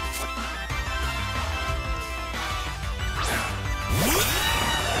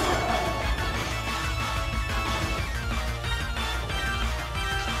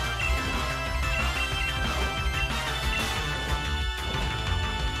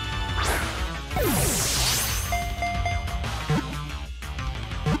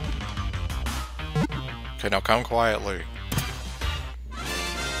 Okay, now come quietly.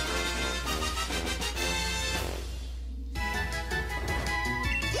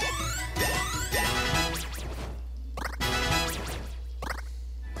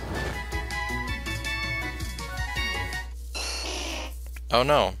 Oh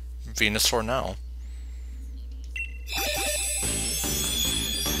no, Venusaur now.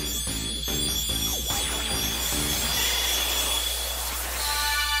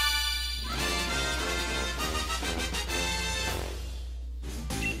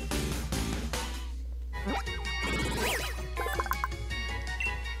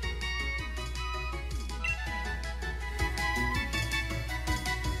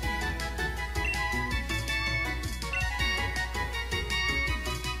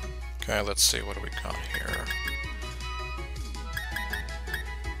 Okay, let's see, what do we got here?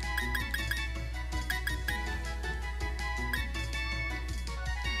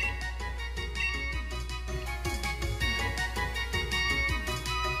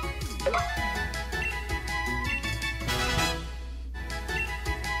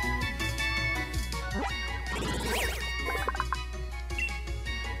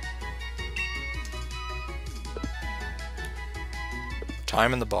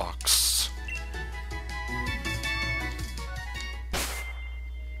 Time in the box.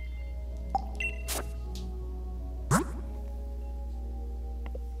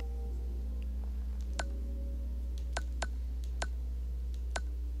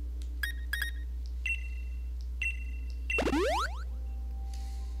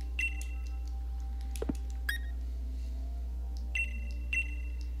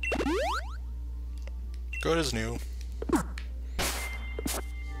 Good as new.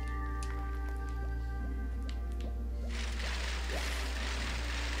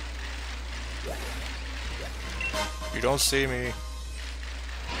 You don't see me.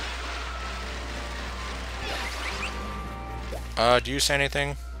 Do you say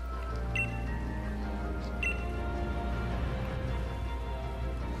anything?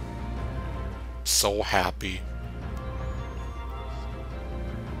 So happy.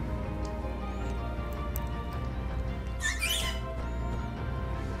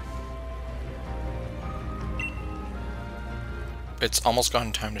 It's almost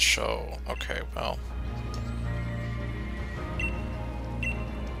gotten time to show. Okay, well.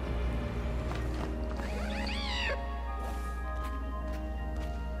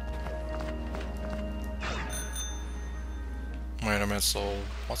 Wait a minute, so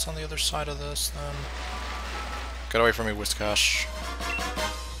what's on the other side of this then? Get away from me, Whiskash.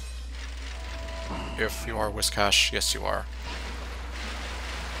 If you are Whiskash, yes you are.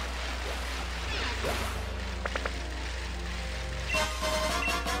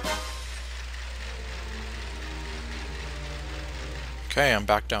 Okay, I'm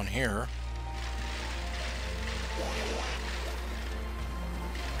back down here.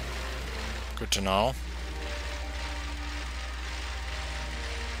 Good to know.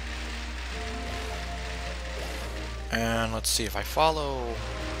 And let's see if I follow...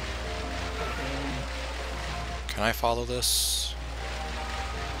 Can I follow this?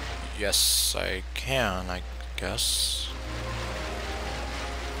 Yes, I can, I guess.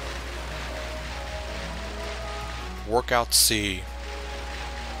 Workout C.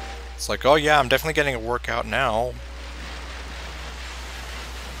 It's like, oh yeah, I'm definitely getting a workout now.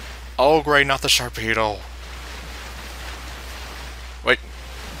 Oh great, not the Sharpedo. Wait.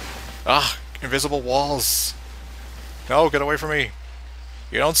 Ah, invisible walls. No, get away from me.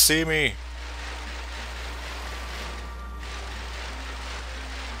 You don't see me.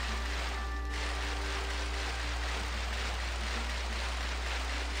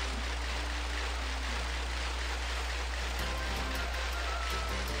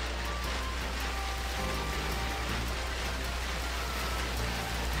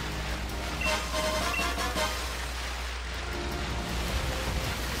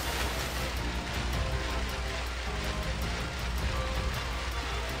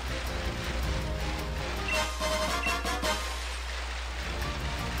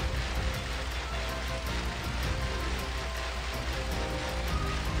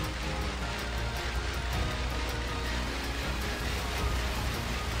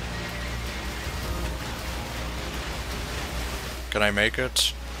 Can I make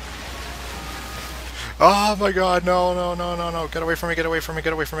it? Oh my god, no, no, no, no, no. Get away from me, get away from me,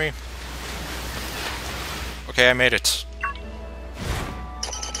 get away from me. Okay, I made it.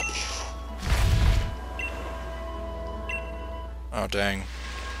 Oh, dang.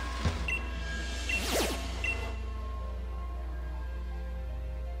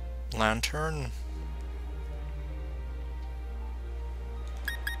 Lantern?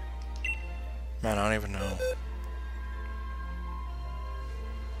 Man, I don't even know.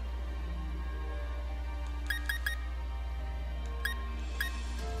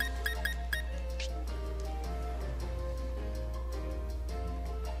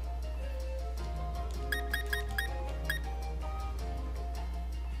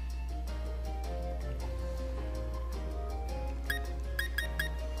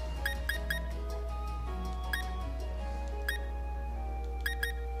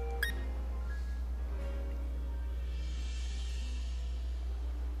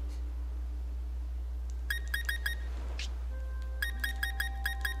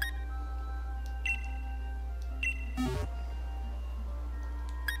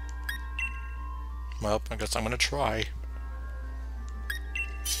 Well, I guess I'm gonna try.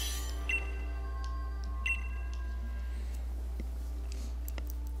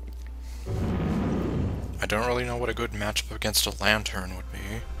 I don't really know what a good matchup against a lantern would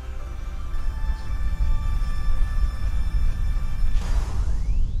be.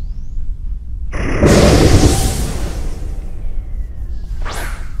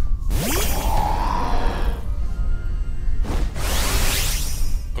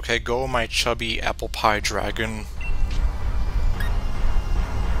 Okay, go my chubby apple pie dragon.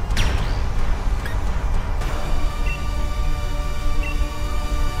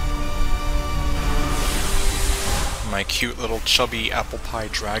 My cute little chubby apple pie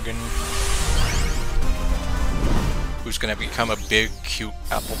dragon. Who's gonna become a big, cute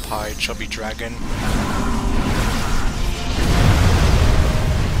apple pie chubby dragon.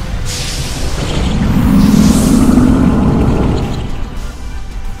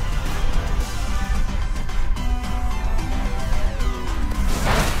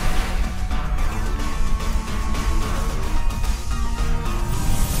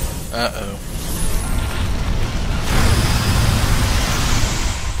 Uh-oh.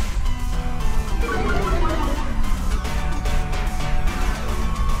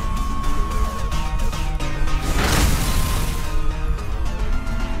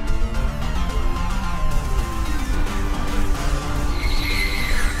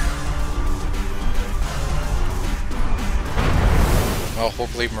 Well,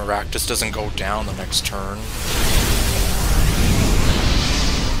 hopefully Maractus doesn't go down the next turn.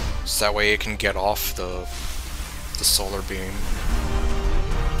 So that way it can get off the solar beam.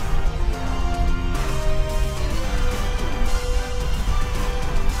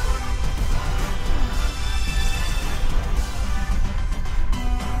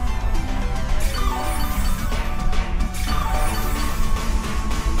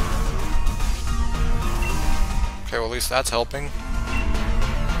 Okay, well at least that's helping.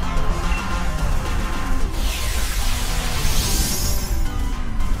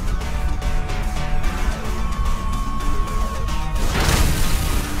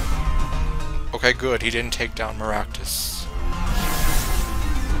 Okay, good. He didn't take down Maractus.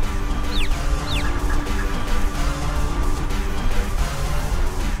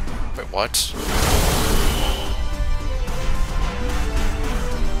 Wait, what?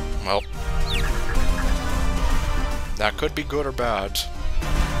 Well, that could be good or bad.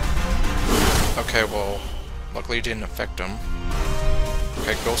 Okay, well, luckily it didn't affect him.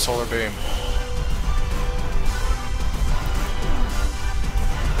 Okay, go Solar Beam.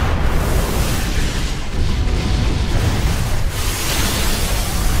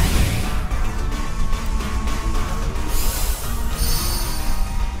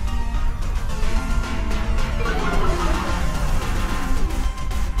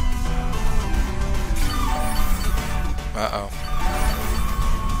 Uh-oh.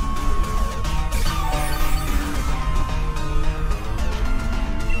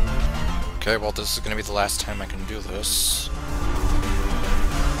 Okay, well this is gonna be the last time I can do this.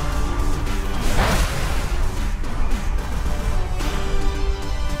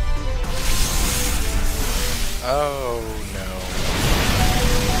 Oh no.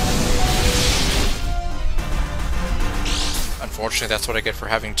 Unfortunately, that's what I get for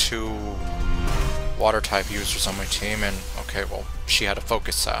having two water-type users on my team, and okay, well, she had a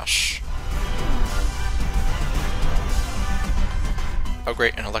Focus Sash. Oh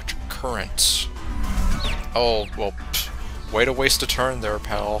great, an Electric Current. Oh, well, way to waste a turn there,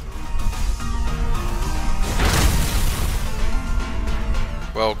 pal.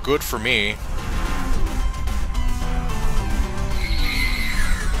 Well, good for me.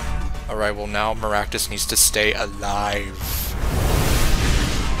 Alright, well now Maractus needs to stay alive.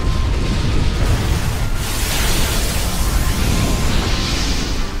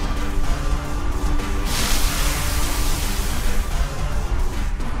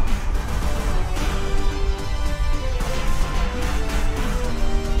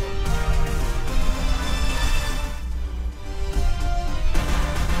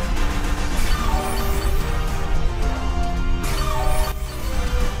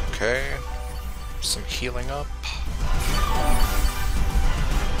 Okay, some healing up.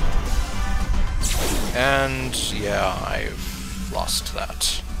 And yeah, I've lost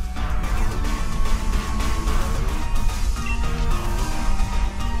that.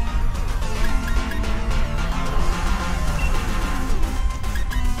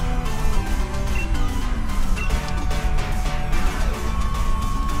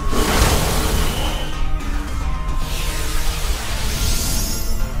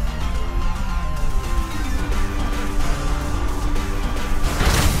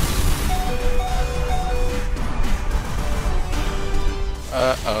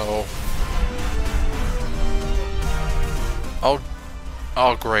 Uh-oh.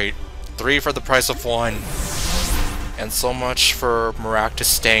 Oh great. 3 for the price of 1. And so much for Maractus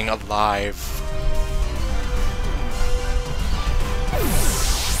staying alive.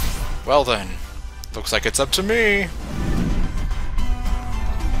 Well then, looks like it's up to me.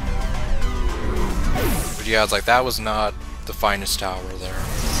 But yeah, it's like that was not the finest tower there.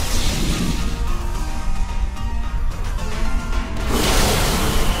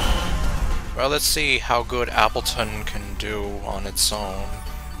 Well, let's see how good Appleton can do on its own,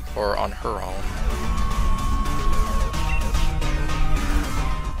 or on her own.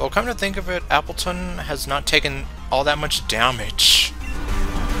 Well, come to think of it, Appleton has not taken all that much damage.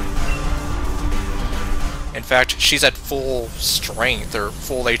 In fact, she's at full strength, or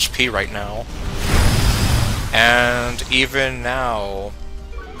full HP right now. And even now,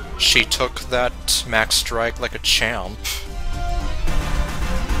 she took that max strike like a champ.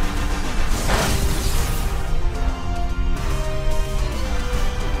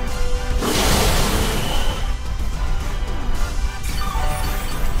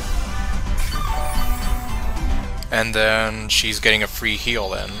 And then she's getting a free heal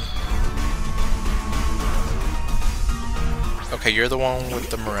then. Okay, you're the one with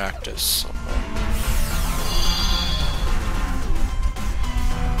the Maractus.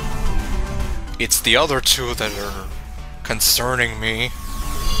 It's the other two that are concerning me.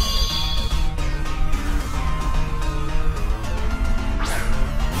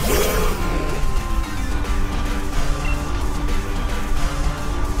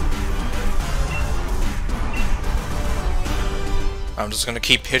 I'm just gonna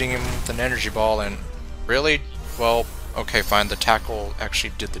keep hitting him with an energy ball and... Really? Well, okay, fine, the tackle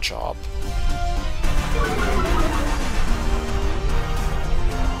actually did the job.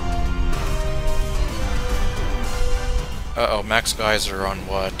 Uh-oh, max geyser on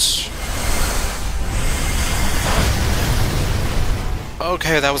what?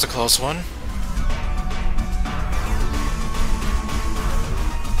 Okay, that was a close one.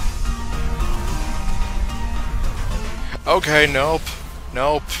 Okay, nope.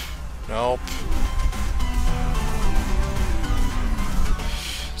 Nope. Nope.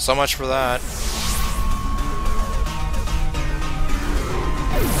 So much for that.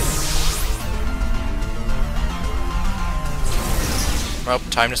 Well,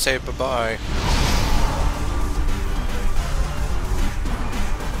 time to say bye-bye.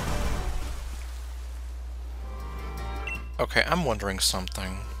 Okay, I'm wondering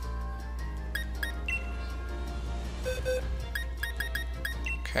something.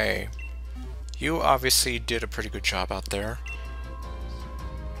 Okay. You obviously did a pretty good job out there.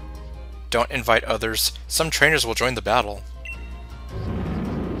 Don't invite others. Some trainers will join the battle.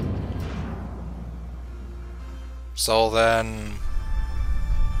 So then...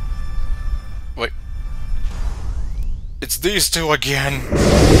 Wait. It's these two again!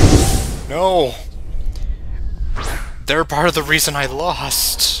 No! They're part of the reason I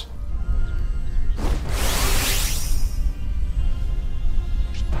lost!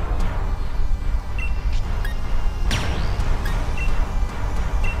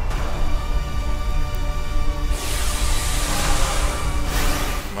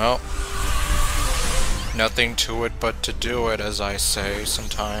 Well, nothing to it but to do it, as I say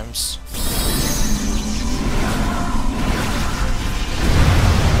sometimes.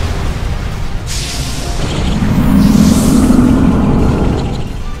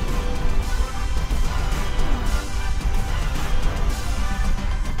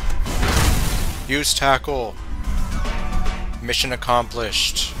 Use tackle. Mission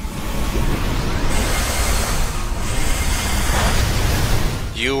accomplished.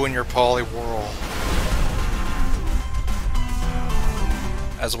 You and your poly whirl.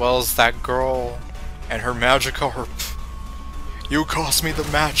 As well as that girl and her Magikarp. You cost me the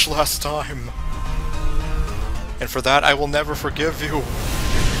match last time. And for that I will never forgive you.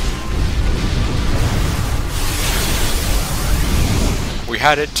 We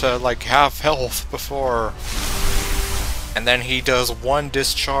had it to like half health before. And then he does one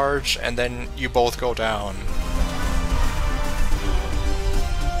discharge and then you both go down.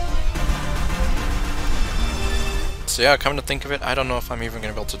 So yeah, come to think of it, I don't know if I'm even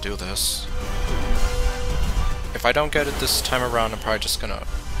gonna be able to do this. If I don't get it this time around, I'm probably just gonna...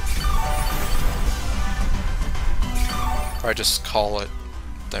 probably just call it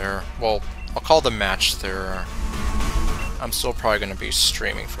there. Well, I'll call the match there. I'm still probably gonna be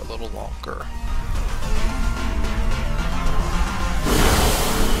streaming for a little longer.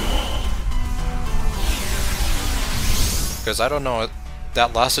 Because I don't know,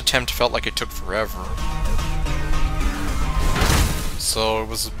 that last attempt felt like it took forever. So it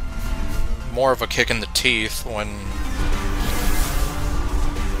was more of a kick in the teeth when...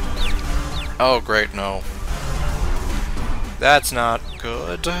 Oh great, no. That's not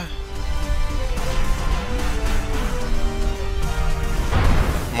good.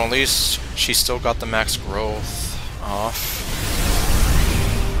 Well, at least she still got the max growth off.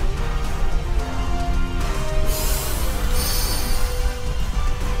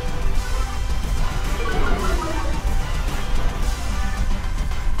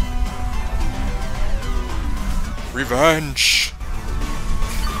 Revenge!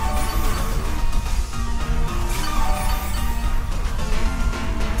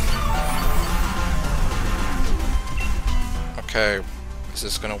 Okay, is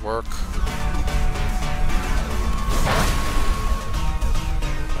this gonna work?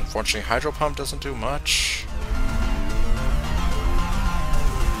 Unfortunately, Hydro Pump doesn't do much.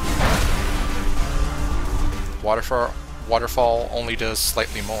 Waterfall only does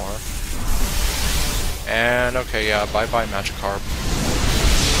slightly more. And okay, yeah, bye-bye Magikarp.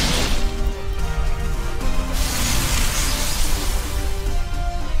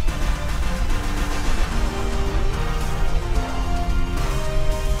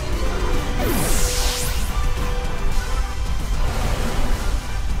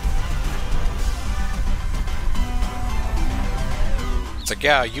 It's like,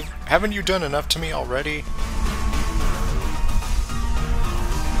 yeah, haven't you done enough to me already?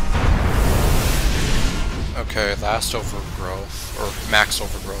 Okay, last overgrowth, or max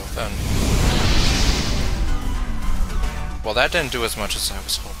overgrowth, and... well, that didn't do as much as I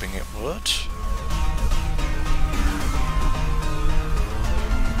was hoping it would.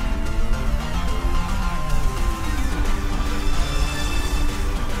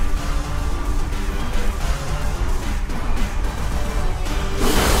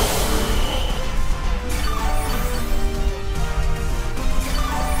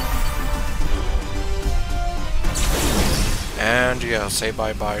 And yeah, say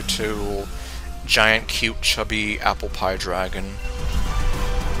bye-bye to giant, cute, chubby apple pie dragon.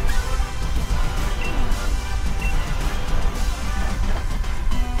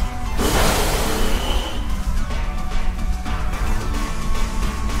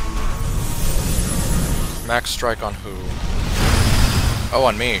 Max strike on who? Oh,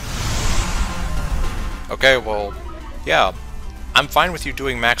 on me. Okay, well, yeah. I'm fine with you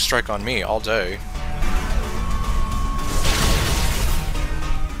doing max strike on me all day.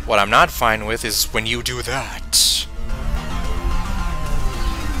 What I'm not fine with is when you do that.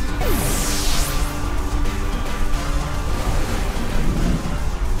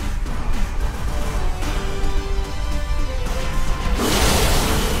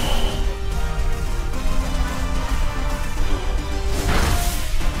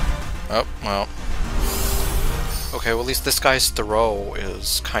 Oh, well. Okay, well at least this guy's throw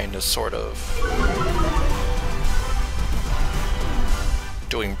is kinda, sort of...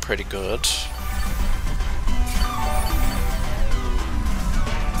 doing pretty good.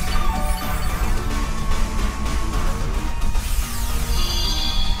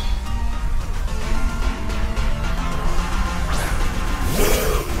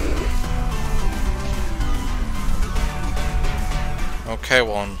 Okay,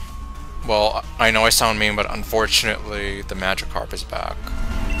 well, I know I sound mean, but unfortunately the Magikarp is back.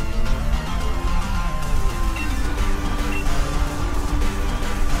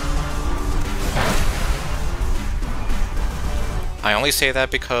 I only say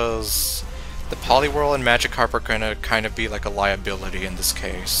that because the Poliwhirl and Magikarp are gonna kind of be like a liability in this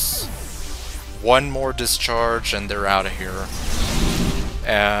case. One more discharge and they're out of here.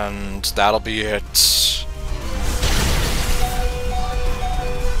 And that'll be it.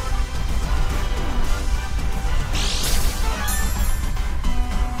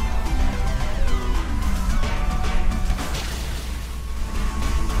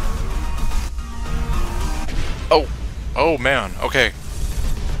 Oh! Oh man, okay.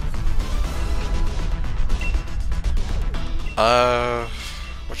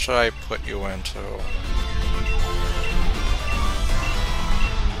 What should I put you into?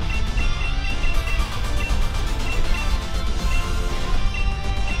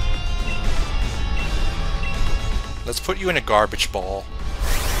 Let's put you in a garbage ball.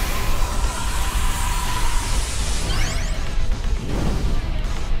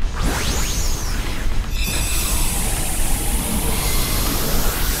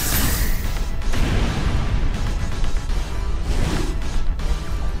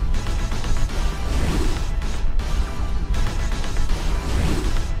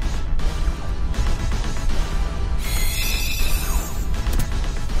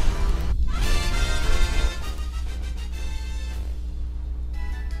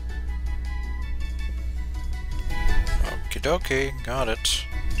 Okay, got it.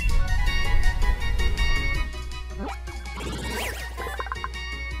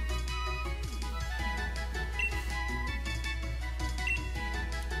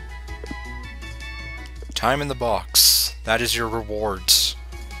 Time in the box. That is your rewards.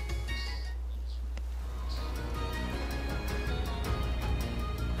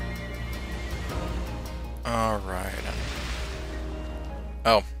 Alright.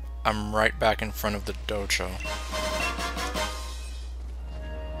 Oh, I'm right back in front of the dojo.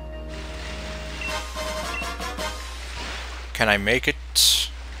 Can I make it?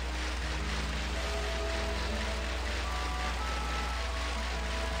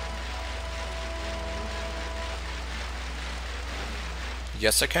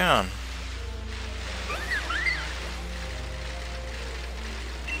 Yes, I can.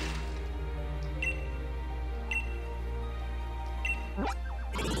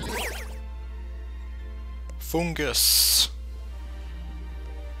 Fungus.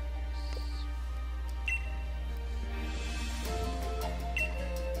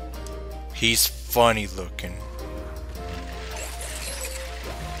 He's funny looking.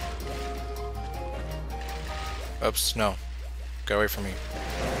 Oops, no. Get away from me.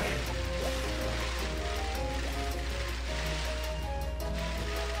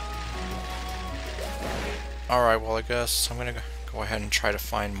 Alright, well I guess I'm gonna go ahead and try to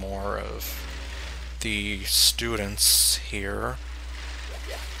find more of the students here.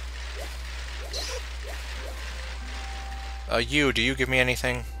 Do you give me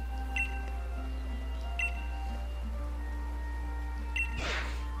anything?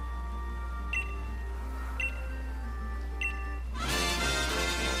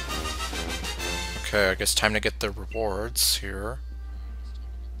 Okay, I guess time to get the rewards here.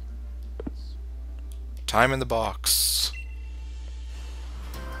 Time in the box.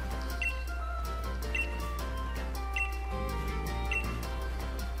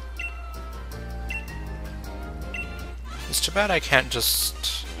 It's too bad I can't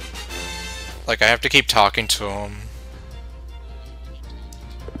just... Like, I have to keep talking to him.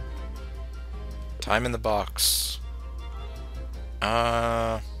 Time in the box.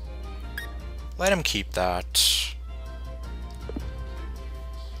 Let him keep that.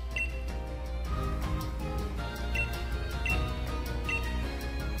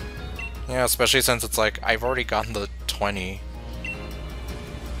 Yeah, especially since it's like, I've already gotten the 20.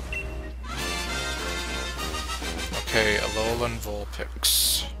 Okay, Alolan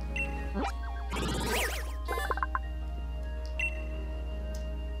Vulpix.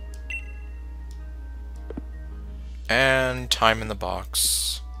 And time in the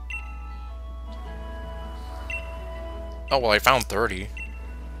box. Oh, well, I found 30.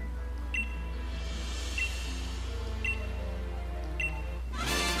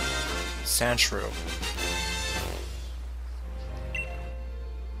 Sandshrew.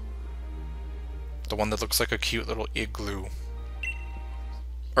 The one that looks like a cute little igloo.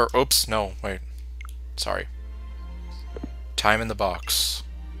 Or, oops, no, wait. Sorry. Time in the box.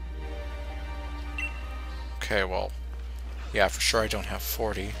 Okay, well, yeah, for sure I don't have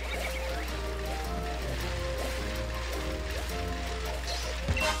 40.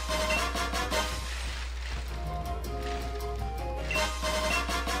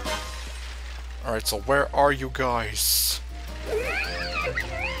 Alright, so where are you guys?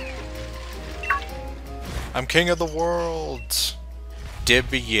 I'm king of the world!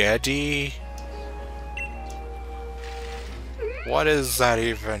 Dibby Yeti? What is that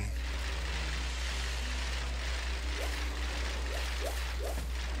even?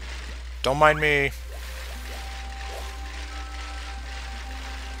 Don't mind me.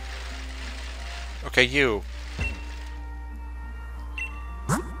 Okay, you.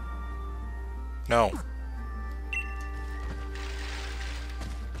 No.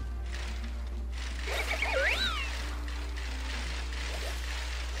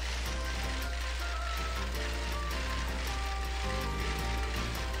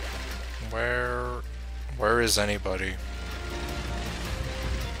 Where is anybody?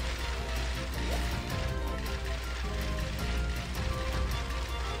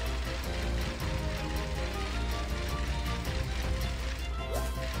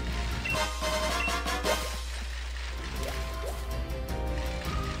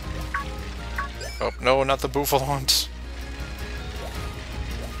 Oh, no, not the Bouffalont.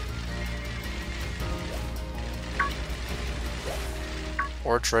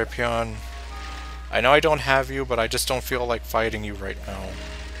 Or Drapion. I know I don't have you, but I just don't feel like fighting you right now.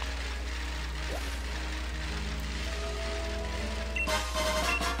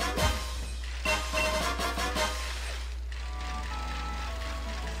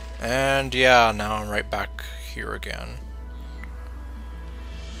 And yeah, now I'm right back here again.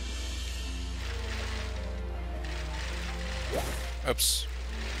 Oops.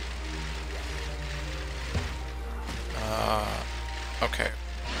 Okay.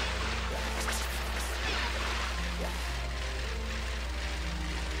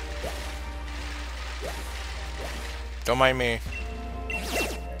 Don't mind me.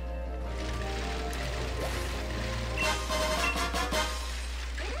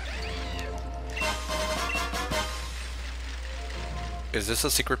 Is this a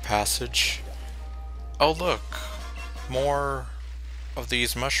secret passage? Oh look! More of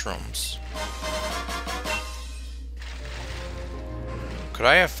these mushrooms. Could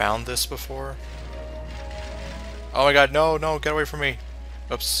I have found this before? Oh my god, no, no, get away from me!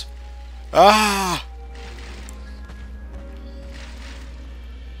 Oops. Ah!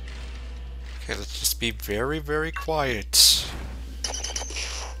 Okay, let's just be very, very quiet.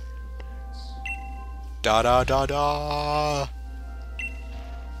 Da da da da!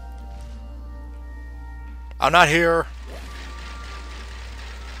 I'm not here!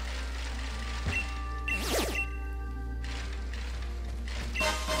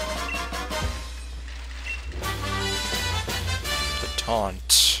 The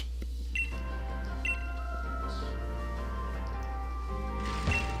taunt.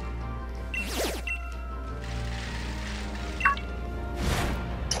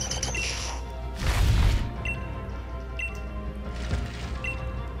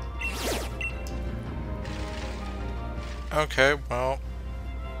 Okay, well,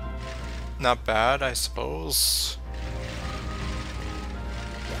 not bad, I suppose.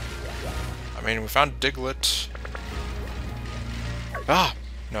 I mean, we found Diglett. Ah!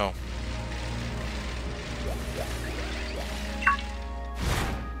 No.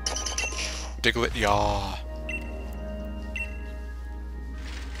 Diglett, yaw.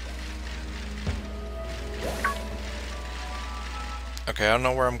 Okay, I don't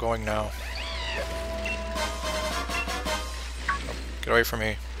know where I'm going now. Get away from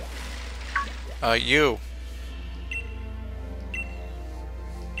me. You!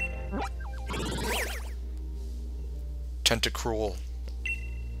 Tentacruel.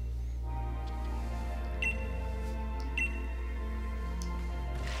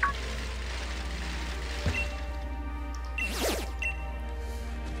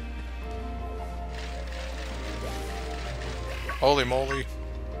 Holy moly.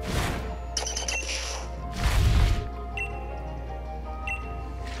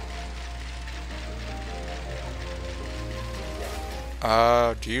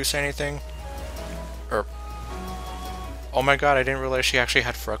 Do you say anything? Or... Oh my god, I didn't realize she actually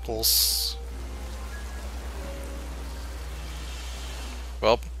had freckles.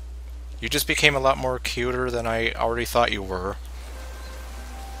 Well, you just became a lot more cuter than I already thought you were.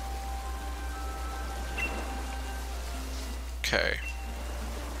 Okay.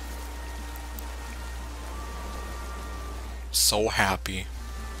 So happy.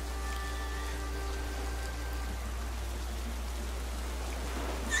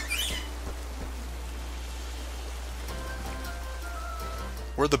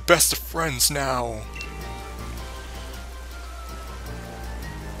 We're the best of friends now.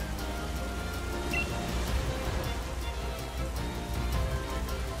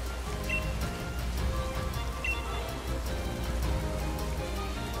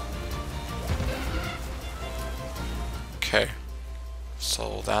 Okay.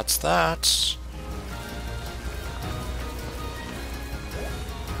 So that's that.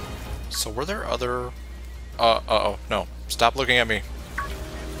 So were there other... uh-oh, no. Stop looking at me.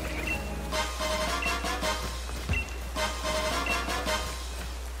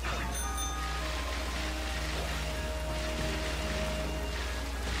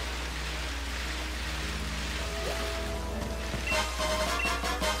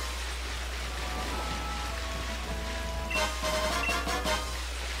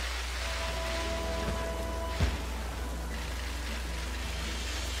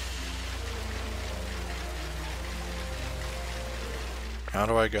 How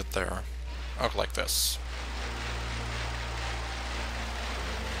do I get there? Oh, like this.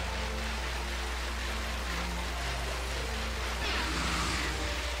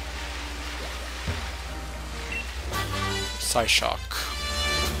 Psyshock.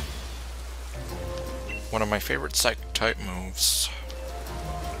 One of my favorite Psych-type moves.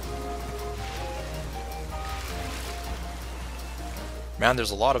 Man,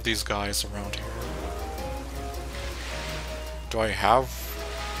 there's a lot of these guys around here. Do I have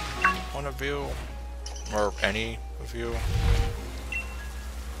one of you? Or any of you?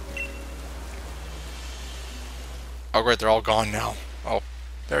 Oh great, they're all gone now. Oh,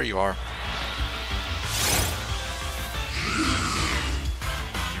 there you are.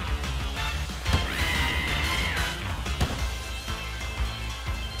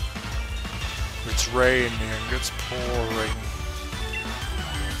 It's raining, it's pouring.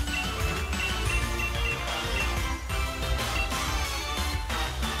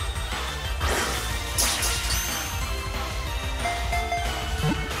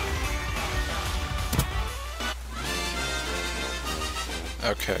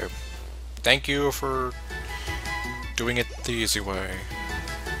 Okay. Thank you for doing it the easy way.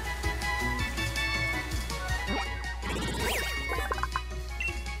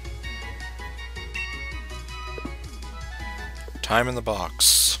 Time in the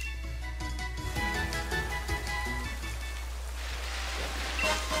box.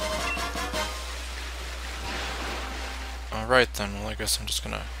 Alright then, well I guess I'm just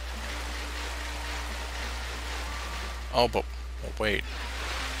gonna... Oh, but wait.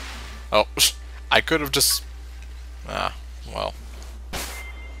 Oh, I could have just... Ah, well.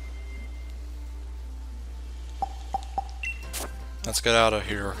 Let's get out of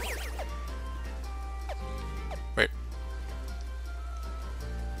here. Wait.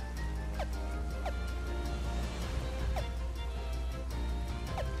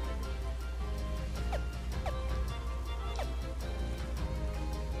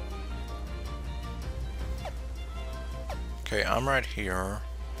 Okay, I'm right here.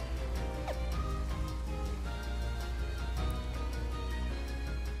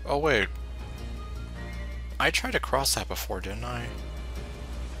 Oh wait. I tried to cross that before, didn't I?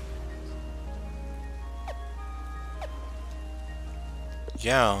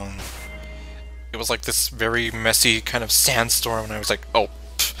 Yeah. It was like this very messy kind of sandstorm, and I was like, oh,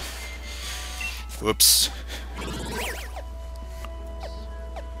 pff. Whoops.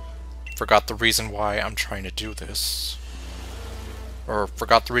 Forgot the reason why I'm trying to do this. Or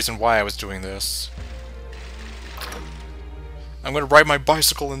forgot the reason why I was doing this. I'm gonna ride my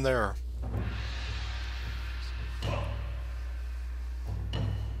bicycle in there.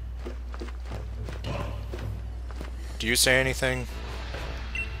 Do you say anything?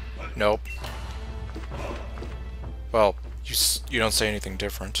 Nope. Well, you don't say anything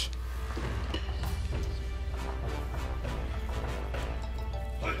different.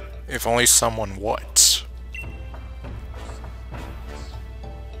 If only someone what?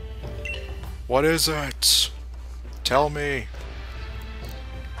 What is it? Tell me.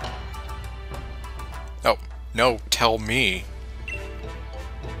 Oh, no, tell me.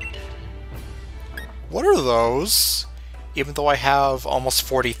 What are those? Even though I have almost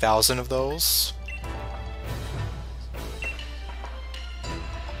 40,000 of those.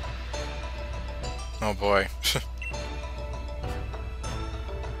 Oh boy.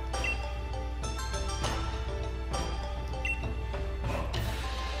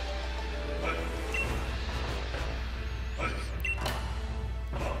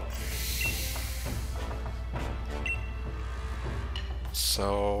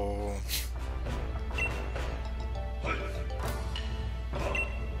 So...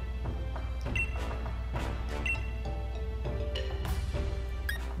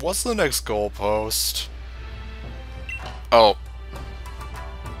 what's the next goalpost? Oh.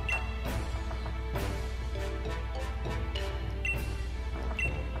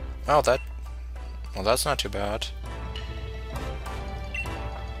 Oh, that... well, that's not too bad.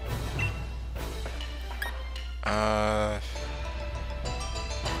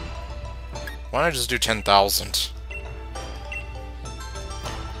 Why don't I just do 10,000?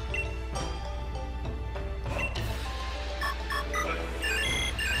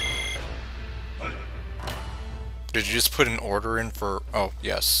 Did you just put an order in for... oh,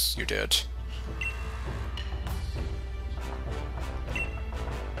 yes, you did.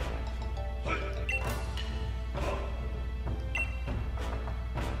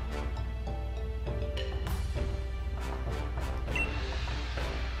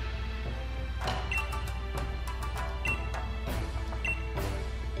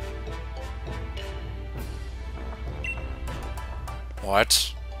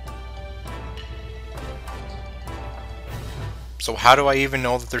 What? So how do I even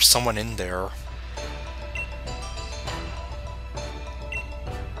know that there's someone in there?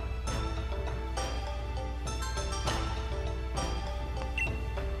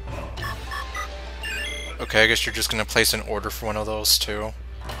 Okay, I guess you're just gonna place an order for one of those too.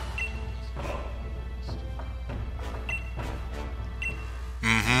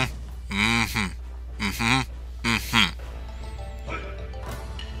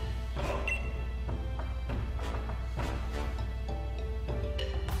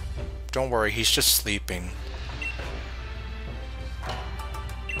 Don't worry, he's just sleeping.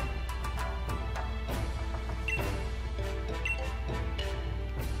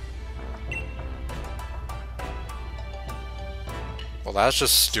 Well, that's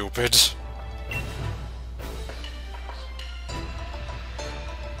just stupid.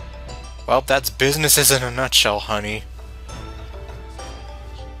 Well, that's businesses in a nutshell, honey.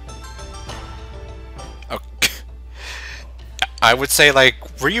 I would say,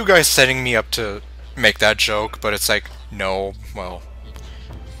 like, were you guys setting me up to make that joke? But it's like, no, well...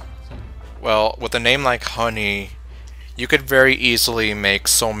 well, with a name like Honey, you could very easily make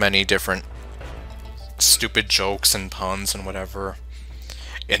so many different stupid jokes and puns and whatever.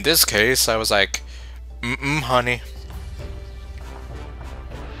 In this case, I was like, honey.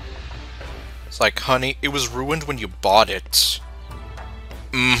 It's like, honey, it was ruined when you bought it.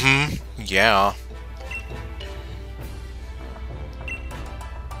 Yeah.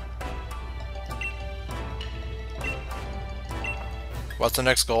 What's the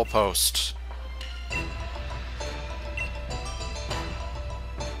next goalpost?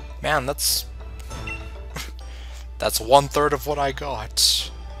 Man, that's... that's 1/3 of what I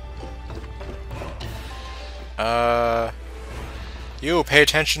got. You, pay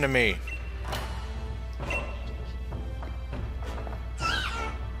attention to me.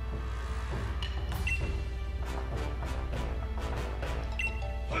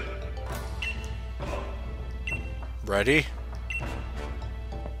 Ready?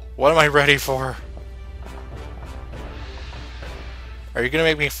 What am I ready for? Are you gonna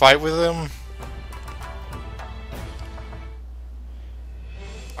make me fight with him?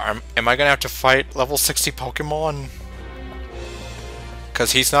 Am I gonna have to fight level 60 Pokemon?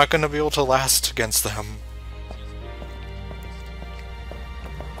 Because he's not gonna be able to last against them.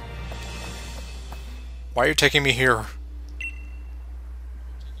 Why are you taking me here?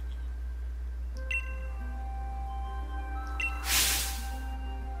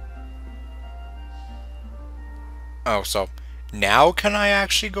 Oh, so now can I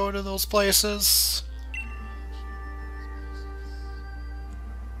actually go to those places?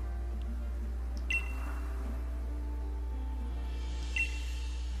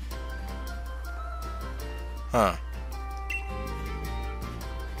 Huh.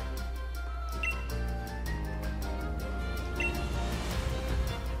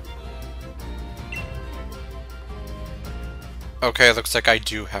 Okay, looks like I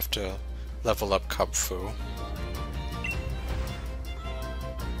do have to level up Kubfu.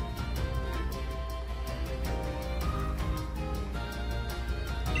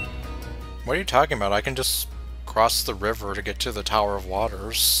 What are you talking about? I can just cross the river to get to the Tower of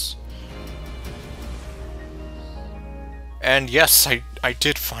Waters. And yes, I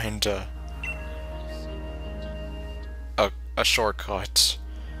did find a shortcut.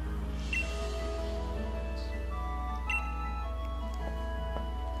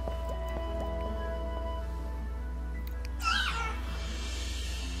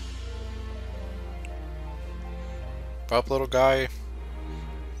 Up, little guy.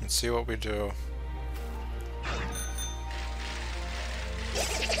 Let's see what we do.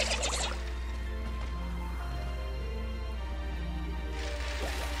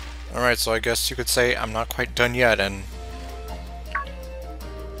 Alright, so I guess you could say I'm not quite done yet, and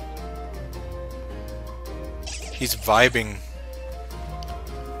he's vibing.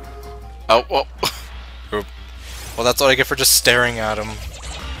 Oh, well. Oop. Well, that's what I get for just staring at him.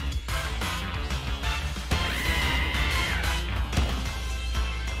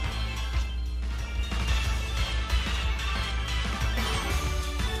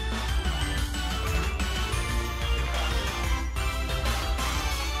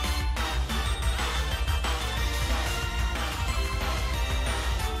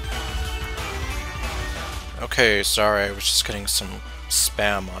 Okay, sorry, I was just getting some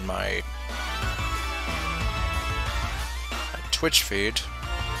spam on my Twitch feed.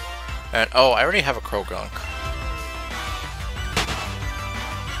 And oh, I already have a Krogunk.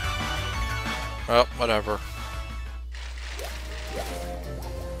 Well, whatever.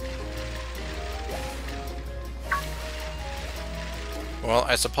 Well,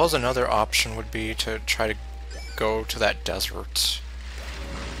 I suppose another option would be to try to go to that desert.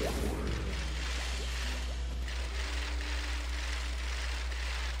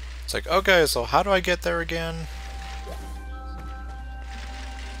 It's like, okay, so how do I get there again?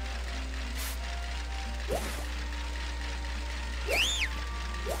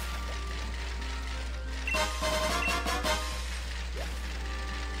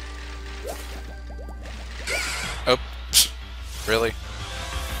 Oh, really?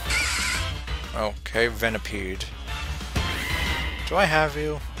 Okay, Venipede. Do I have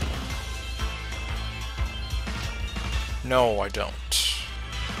you? No, I don't.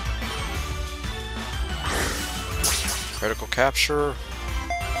 Critical capture.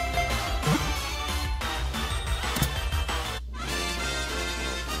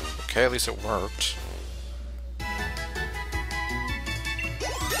 Okay, at least it worked.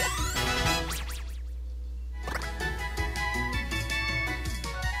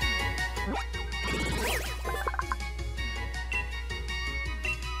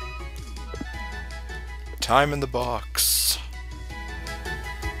 Time in the box.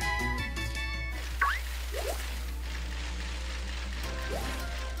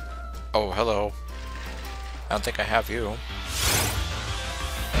 Oh, hello. I don't think I have you.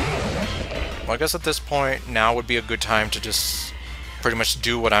 Well, I guess at this point, now would be a good time to just pretty much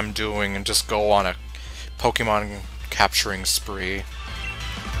do what I'm doing and just go on a Pokemon capturing spree.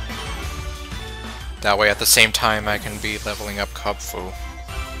 That way, at the same time, I can be leveling up Kubfu.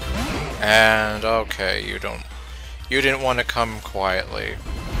 And, okay, you didn't want to come quietly.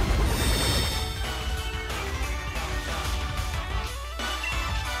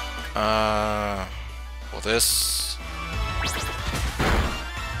 Well, this...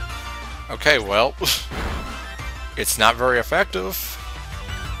 Okay, well, it's not very effective.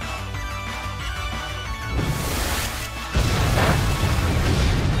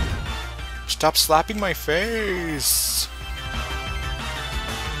 Stop slapping my face!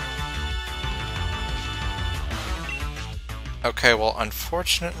 Okay, well,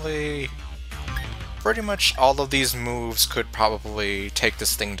 unfortunately, pretty much all of these moves could probably take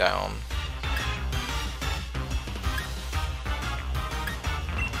this thing down.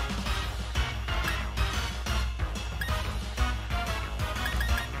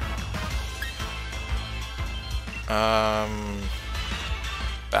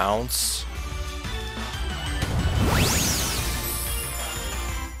 Bounce.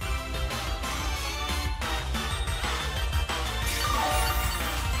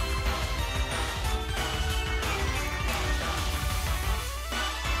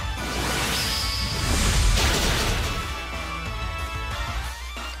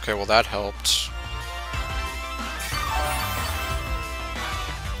 Okay, well that helped.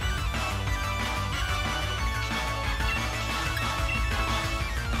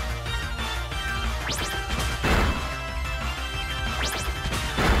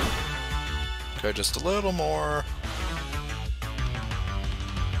 Okay, just a little more.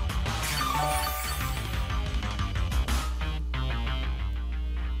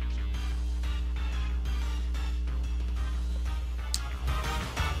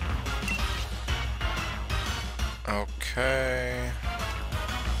 Okay.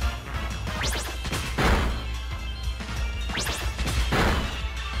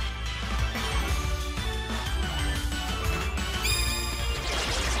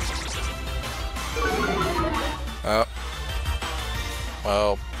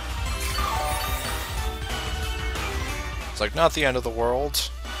 Well. It's like not the end of the world.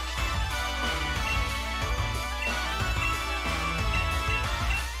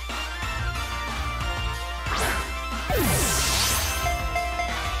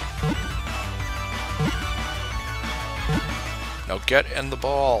 Now get in the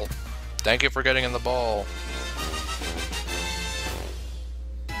ball. Thank you for getting in the ball.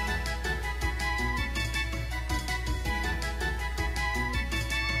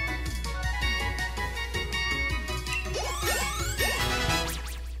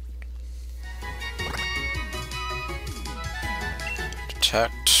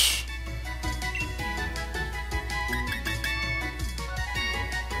 Detect.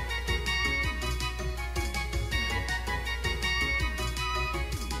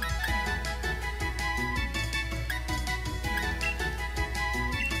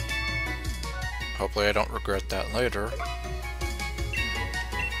 Hopefully I don't regret that later.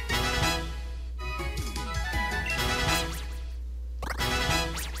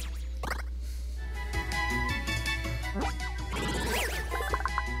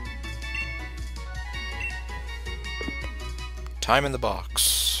 Time in the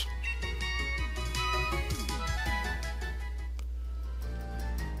box.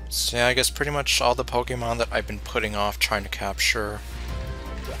 So yeah, I guess pretty much all the Pokemon that I've been putting off trying to capture.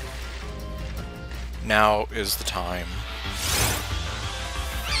 Now is the time.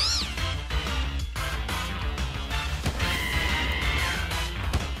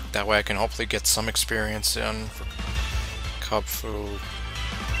 That way I can hopefully get some experience in for Kubfu,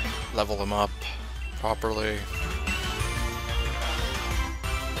 level them up properly.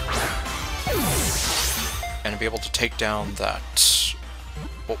 And be able to take down that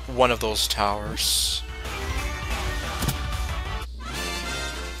one of those towers.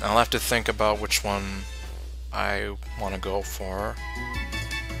 I'll have to think about which one I want to go for.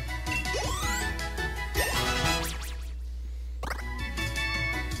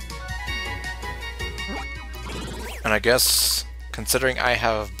 And I guess, considering I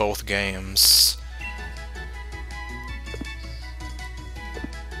have both games,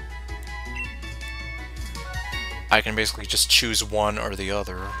 I can basically just choose one or the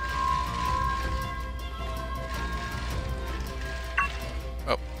other.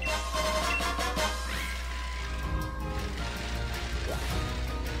 Oh.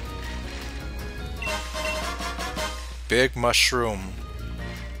 Big mushroom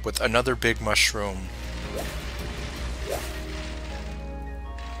with another big mushroom.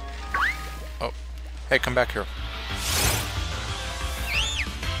 Oh. Hey, come back here.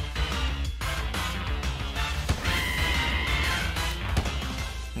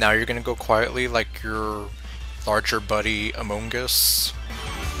 Now you're gonna go quietly like your larger buddy Among Us?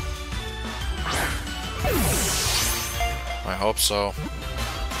 I hope so.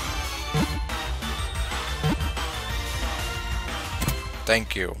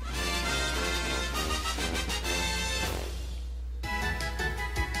 Thank you.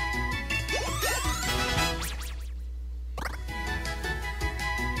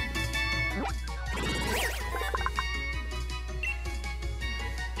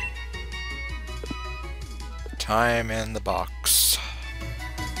 Time in the box.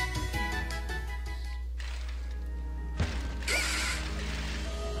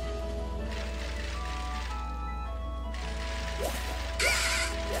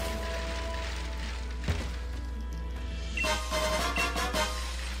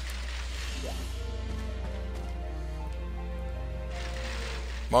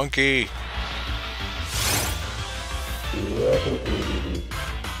 Monkey!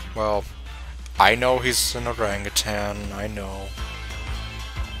 Well, I know he's an orangutan, I know.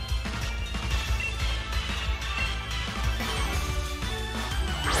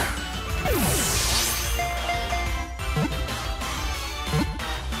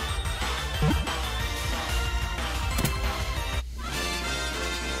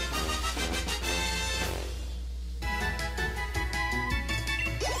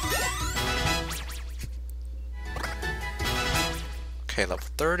 Okay, level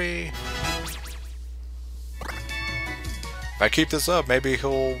 30. If I keep this up, maybe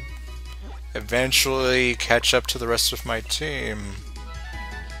he'll eventually catch up to the rest of my team.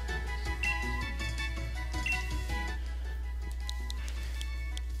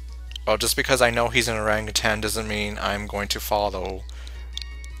 Well, just because I know he's an orangutan doesn't mean I'm going to follow.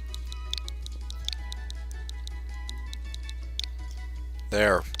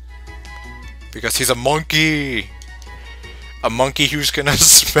 There. Because he's a monkey! A monkey who's gonna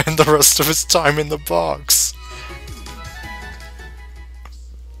spend the rest of his time in the box.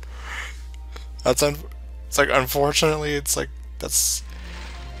 It's like, unfortunately, it's like, that's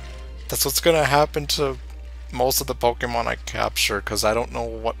what's gonna happen to most of the Pokemon I capture, because I don't know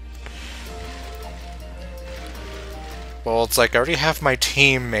what... Well, it's like, I already have my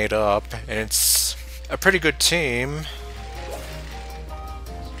team made up, and it's a pretty good team.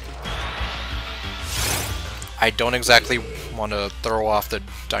 I don't exactly want to throw off the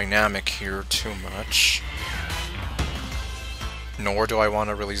dynamic here too much. Nor do I want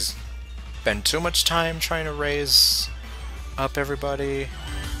to really spend too much time trying to raise up everybody.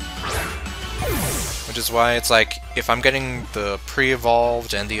 Which is why it's like, if I'm getting the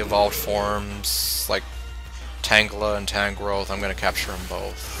pre-evolved and the evolved forms, like Tangela and Tangrowth, I'm going to capture them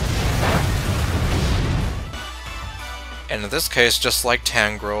both. And in this case, just like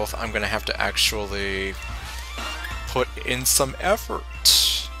Tangrowth, I'm going to have to actually put in some effort.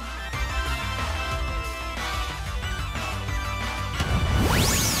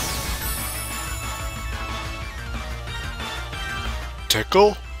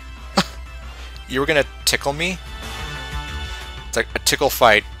 Tickle? You were gonna tickle me? It's like a tickle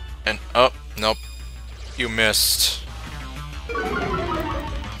fight, and oh, nope. You missed.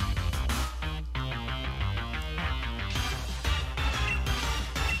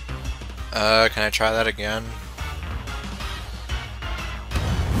 Can I try that again?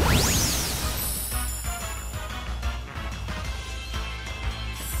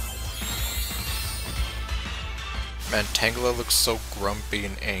 Man, Tangela looks so grumpy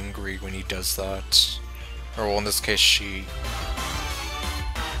and angry when he does that. Or, well, in this case, she.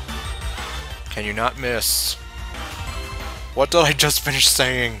 Can you not miss? What did I just finish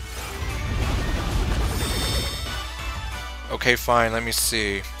saying? Okay, fine, let me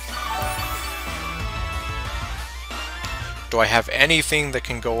see. Do I have anything that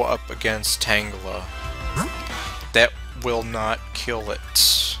can go up against Tangela that will not kill it?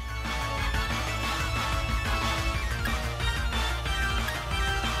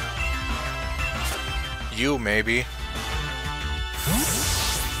 You, maybe.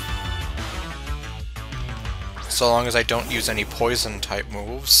 So long as I don't use any poison-type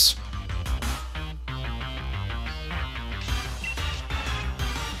moves.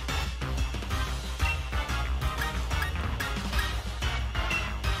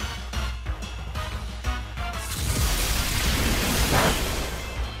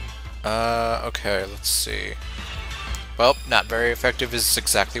 Okay, let's see. Well, not very effective is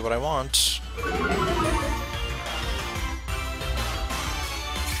exactly what I want.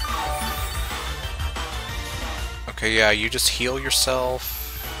 Okay, yeah, you just heal yourself.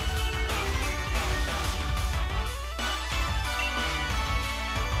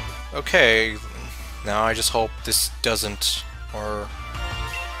 Okay, now I just hope this doesn't, or...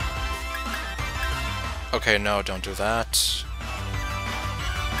 Okay, no, don't do that.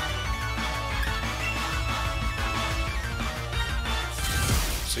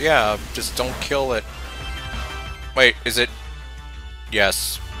 So yeah, just don't kill it. Wait, is it...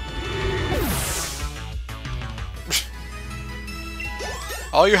 Yes.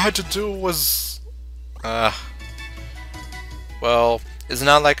 All you had to do was... Well, it's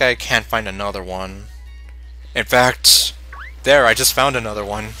not like I can't find another one. In fact, there, I just found another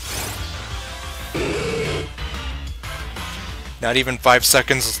one. Not even 5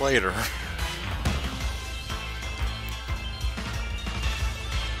 seconds later.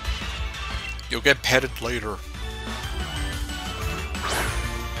 You'll get petted later.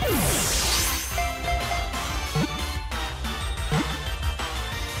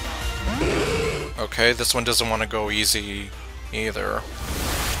 Okay, this one doesn't want to go easy either.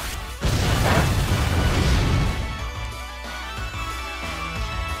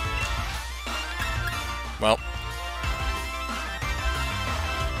 Well,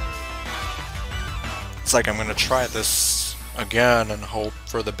 it's like I'm gonna try this again and hope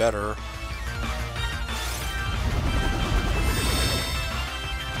for the better.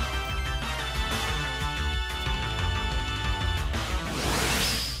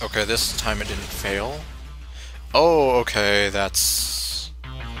 Okay, this time it didn't fail. Oh, okay, that's...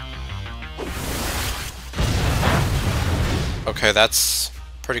 Okay, that's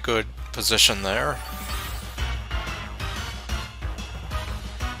pretty good position there.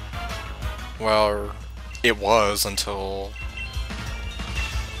 Well, it was until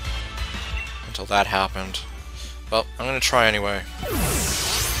that happened. Well, I'm gonna try anyway.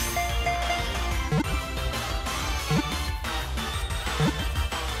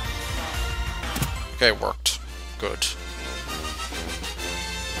 Okay, it worked. Good.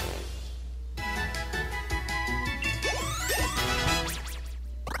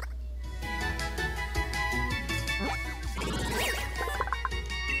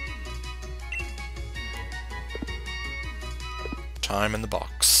 Time in the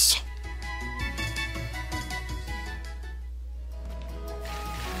box.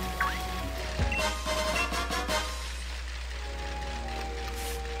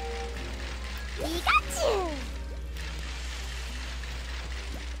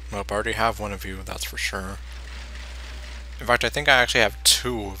 Well, I already have one of you, that's for sure. In fact, I think I actually have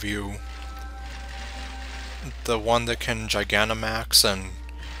two of you. The one that can Gigantamax and...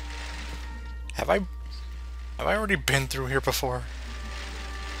 Have I already been through here before?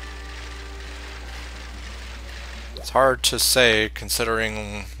 It's hard to say,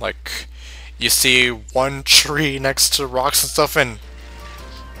 considering, like, you see one tree next to rocks and stuff and...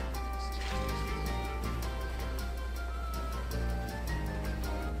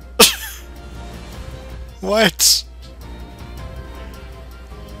 What?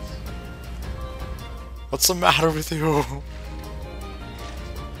 What's the matter with you?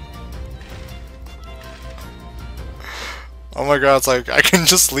 Oh my god, it's like, I can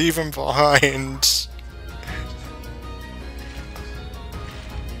just leave him behind.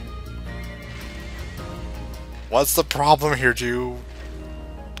 What's the problem here,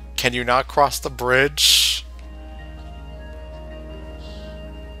 Can you not cross the bridge?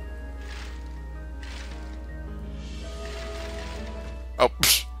 Oh,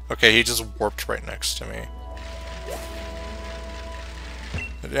 okay, he just warped right next to me.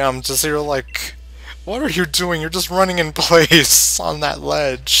 Yeah, I'm just here like, what are you doing? You're just running in place on that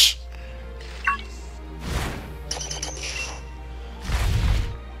ledge.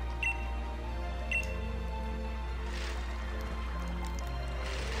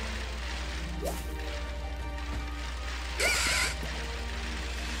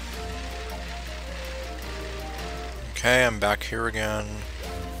 Okay, I'm back here again.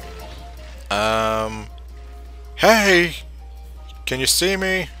 Hey! Can you see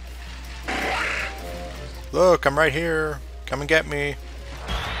me? Look, I'm right here. Come and get me.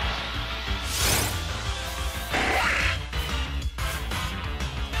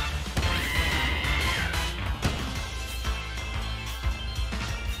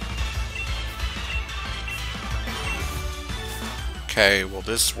 Okay, will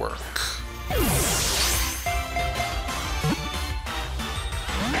this work?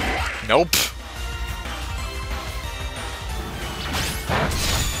 Nope.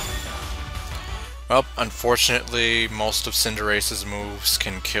 Well, unfortunately, most of Cinderace's moves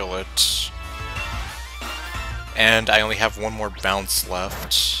can kill it. And I only have one more bounce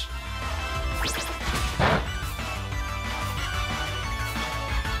left.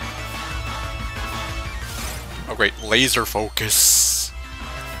 Oh great, laser focus.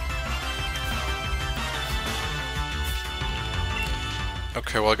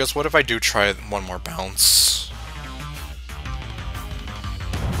 Okay, well I guess what if I do try one more bounce?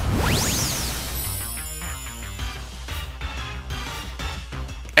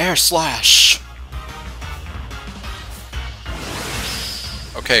 Air Slash!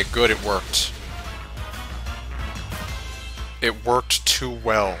 Okay, good, it worked. It worked too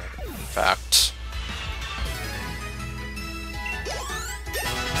well, in fact.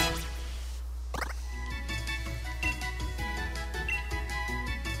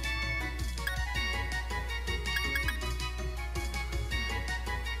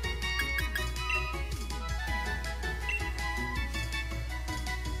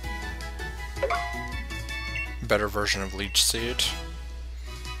 Better version of Leech Seed.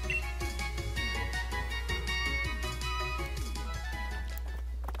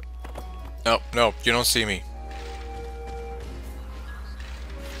 No, no, you don't see me.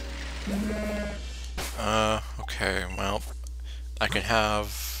 Okay, well, I can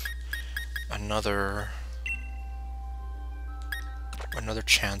have another Another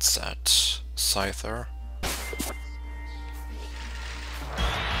chance at Scyther.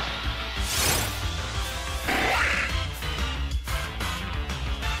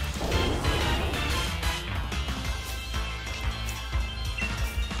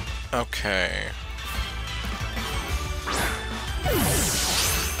 Okay.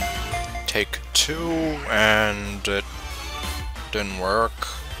 Take 2, and it didn't work.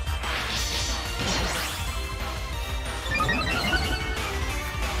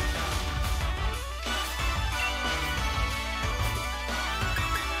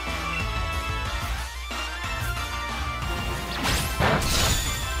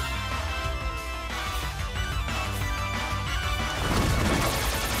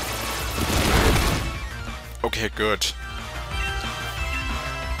 Okay, good.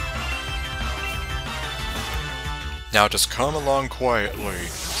 Now just come along quietly.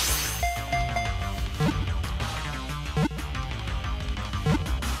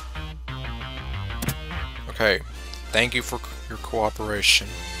 Okay, thank you for your cooperation.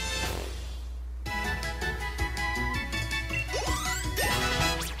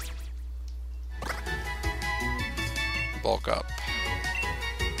 Bulk up.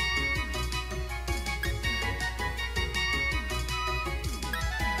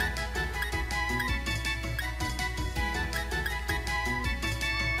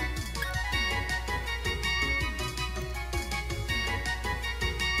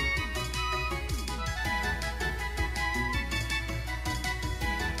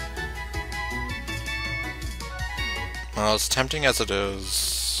 Well, as tempting as it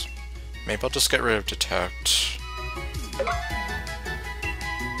is, maybe I'll just get rid of Detect.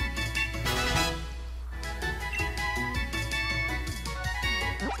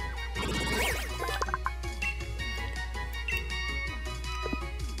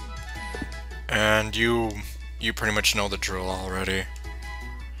 And you pretty much know the drill already.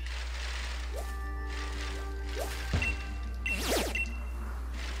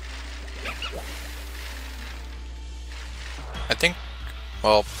 I think,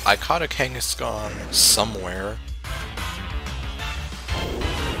 well, I caught a Kangaskhan somewhere.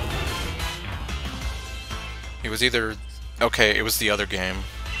 It was either... okay, it was the other game.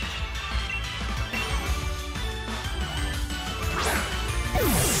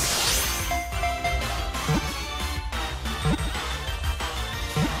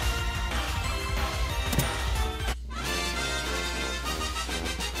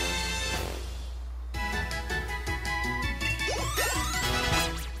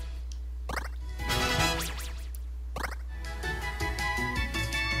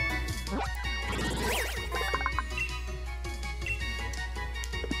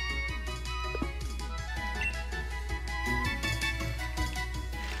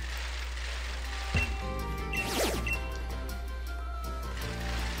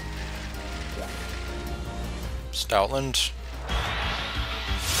 Stoutland.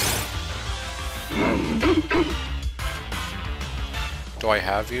 Do I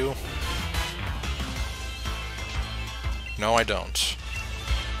have you? No, I don't.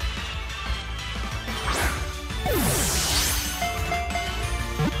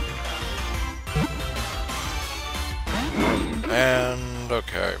 And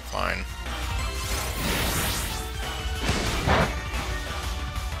okay, fine.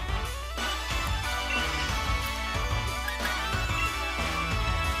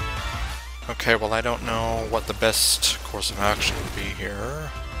 Okay, well, I don't know what the best course of action would be here.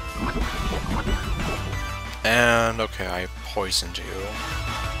 And, okay, I poisoned you.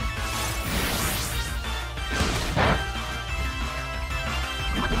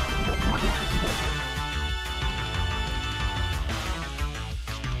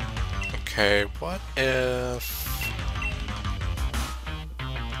 Okay, what if...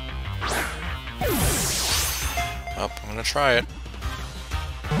 oh, I'm gonna try it.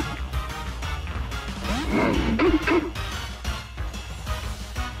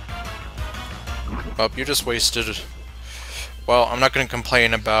 Oh, you just wasted... well, I'm not going to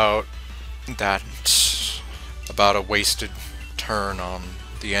complain about that, about a wasted turn on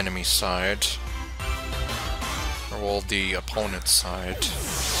the enemy side. Or, well, the opponent's side.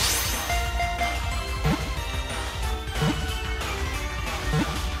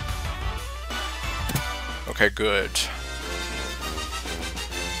 Okay, good.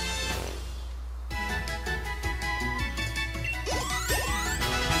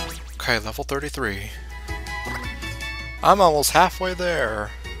 Okay, level 33. I'm almost halfway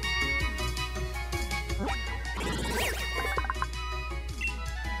there.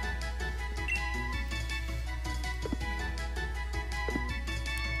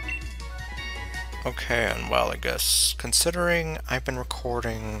 Okay, and well, I guess considering I've been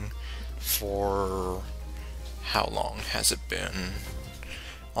recording for how long has it been?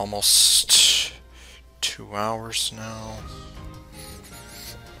 Almost 2 hours now.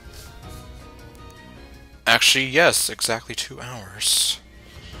 Actually, yes, exactly 2 hours.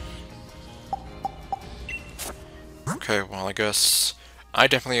 Okay, well, I guess I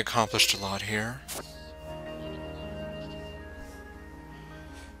definitely accomplished a lot here.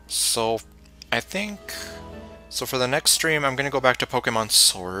 So, I think... So for the next stream, I'm gonna go back to Pokemon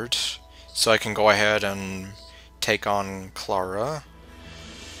Sword, so I can go ahead and take on Clara.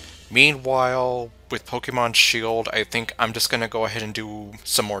 Meanwhile, with Pokemon Shield, I think I'm just gonna go ahead and do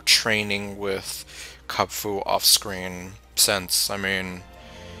some more training with Kubfu off-screen, since, I mean...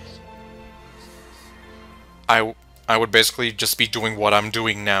 I would basically just be doing what I'm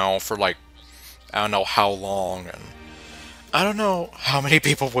doing now for, like, I don't know how long, and I don't know how many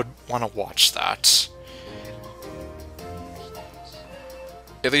people would want to watch that.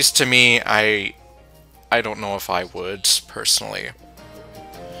 At least to me, I don't know if I would, personally.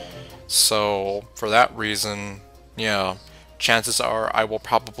 So, for that reason, yeah, chances are I will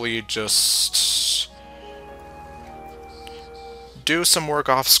probably just do some work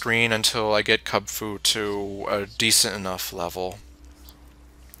off screen until I get Kubfu to a decent enough level.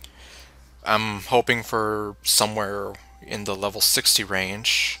 I'm hoping for somewhere in the level 60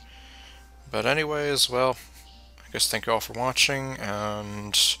 range. But anyways, well, I guess thank you all for watching,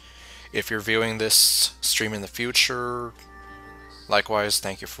 and if you're viewing this stream in the future, likewise,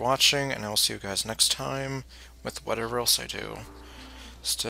 thank you for watching, and I'll see you guys next time with whatever else I do. Stay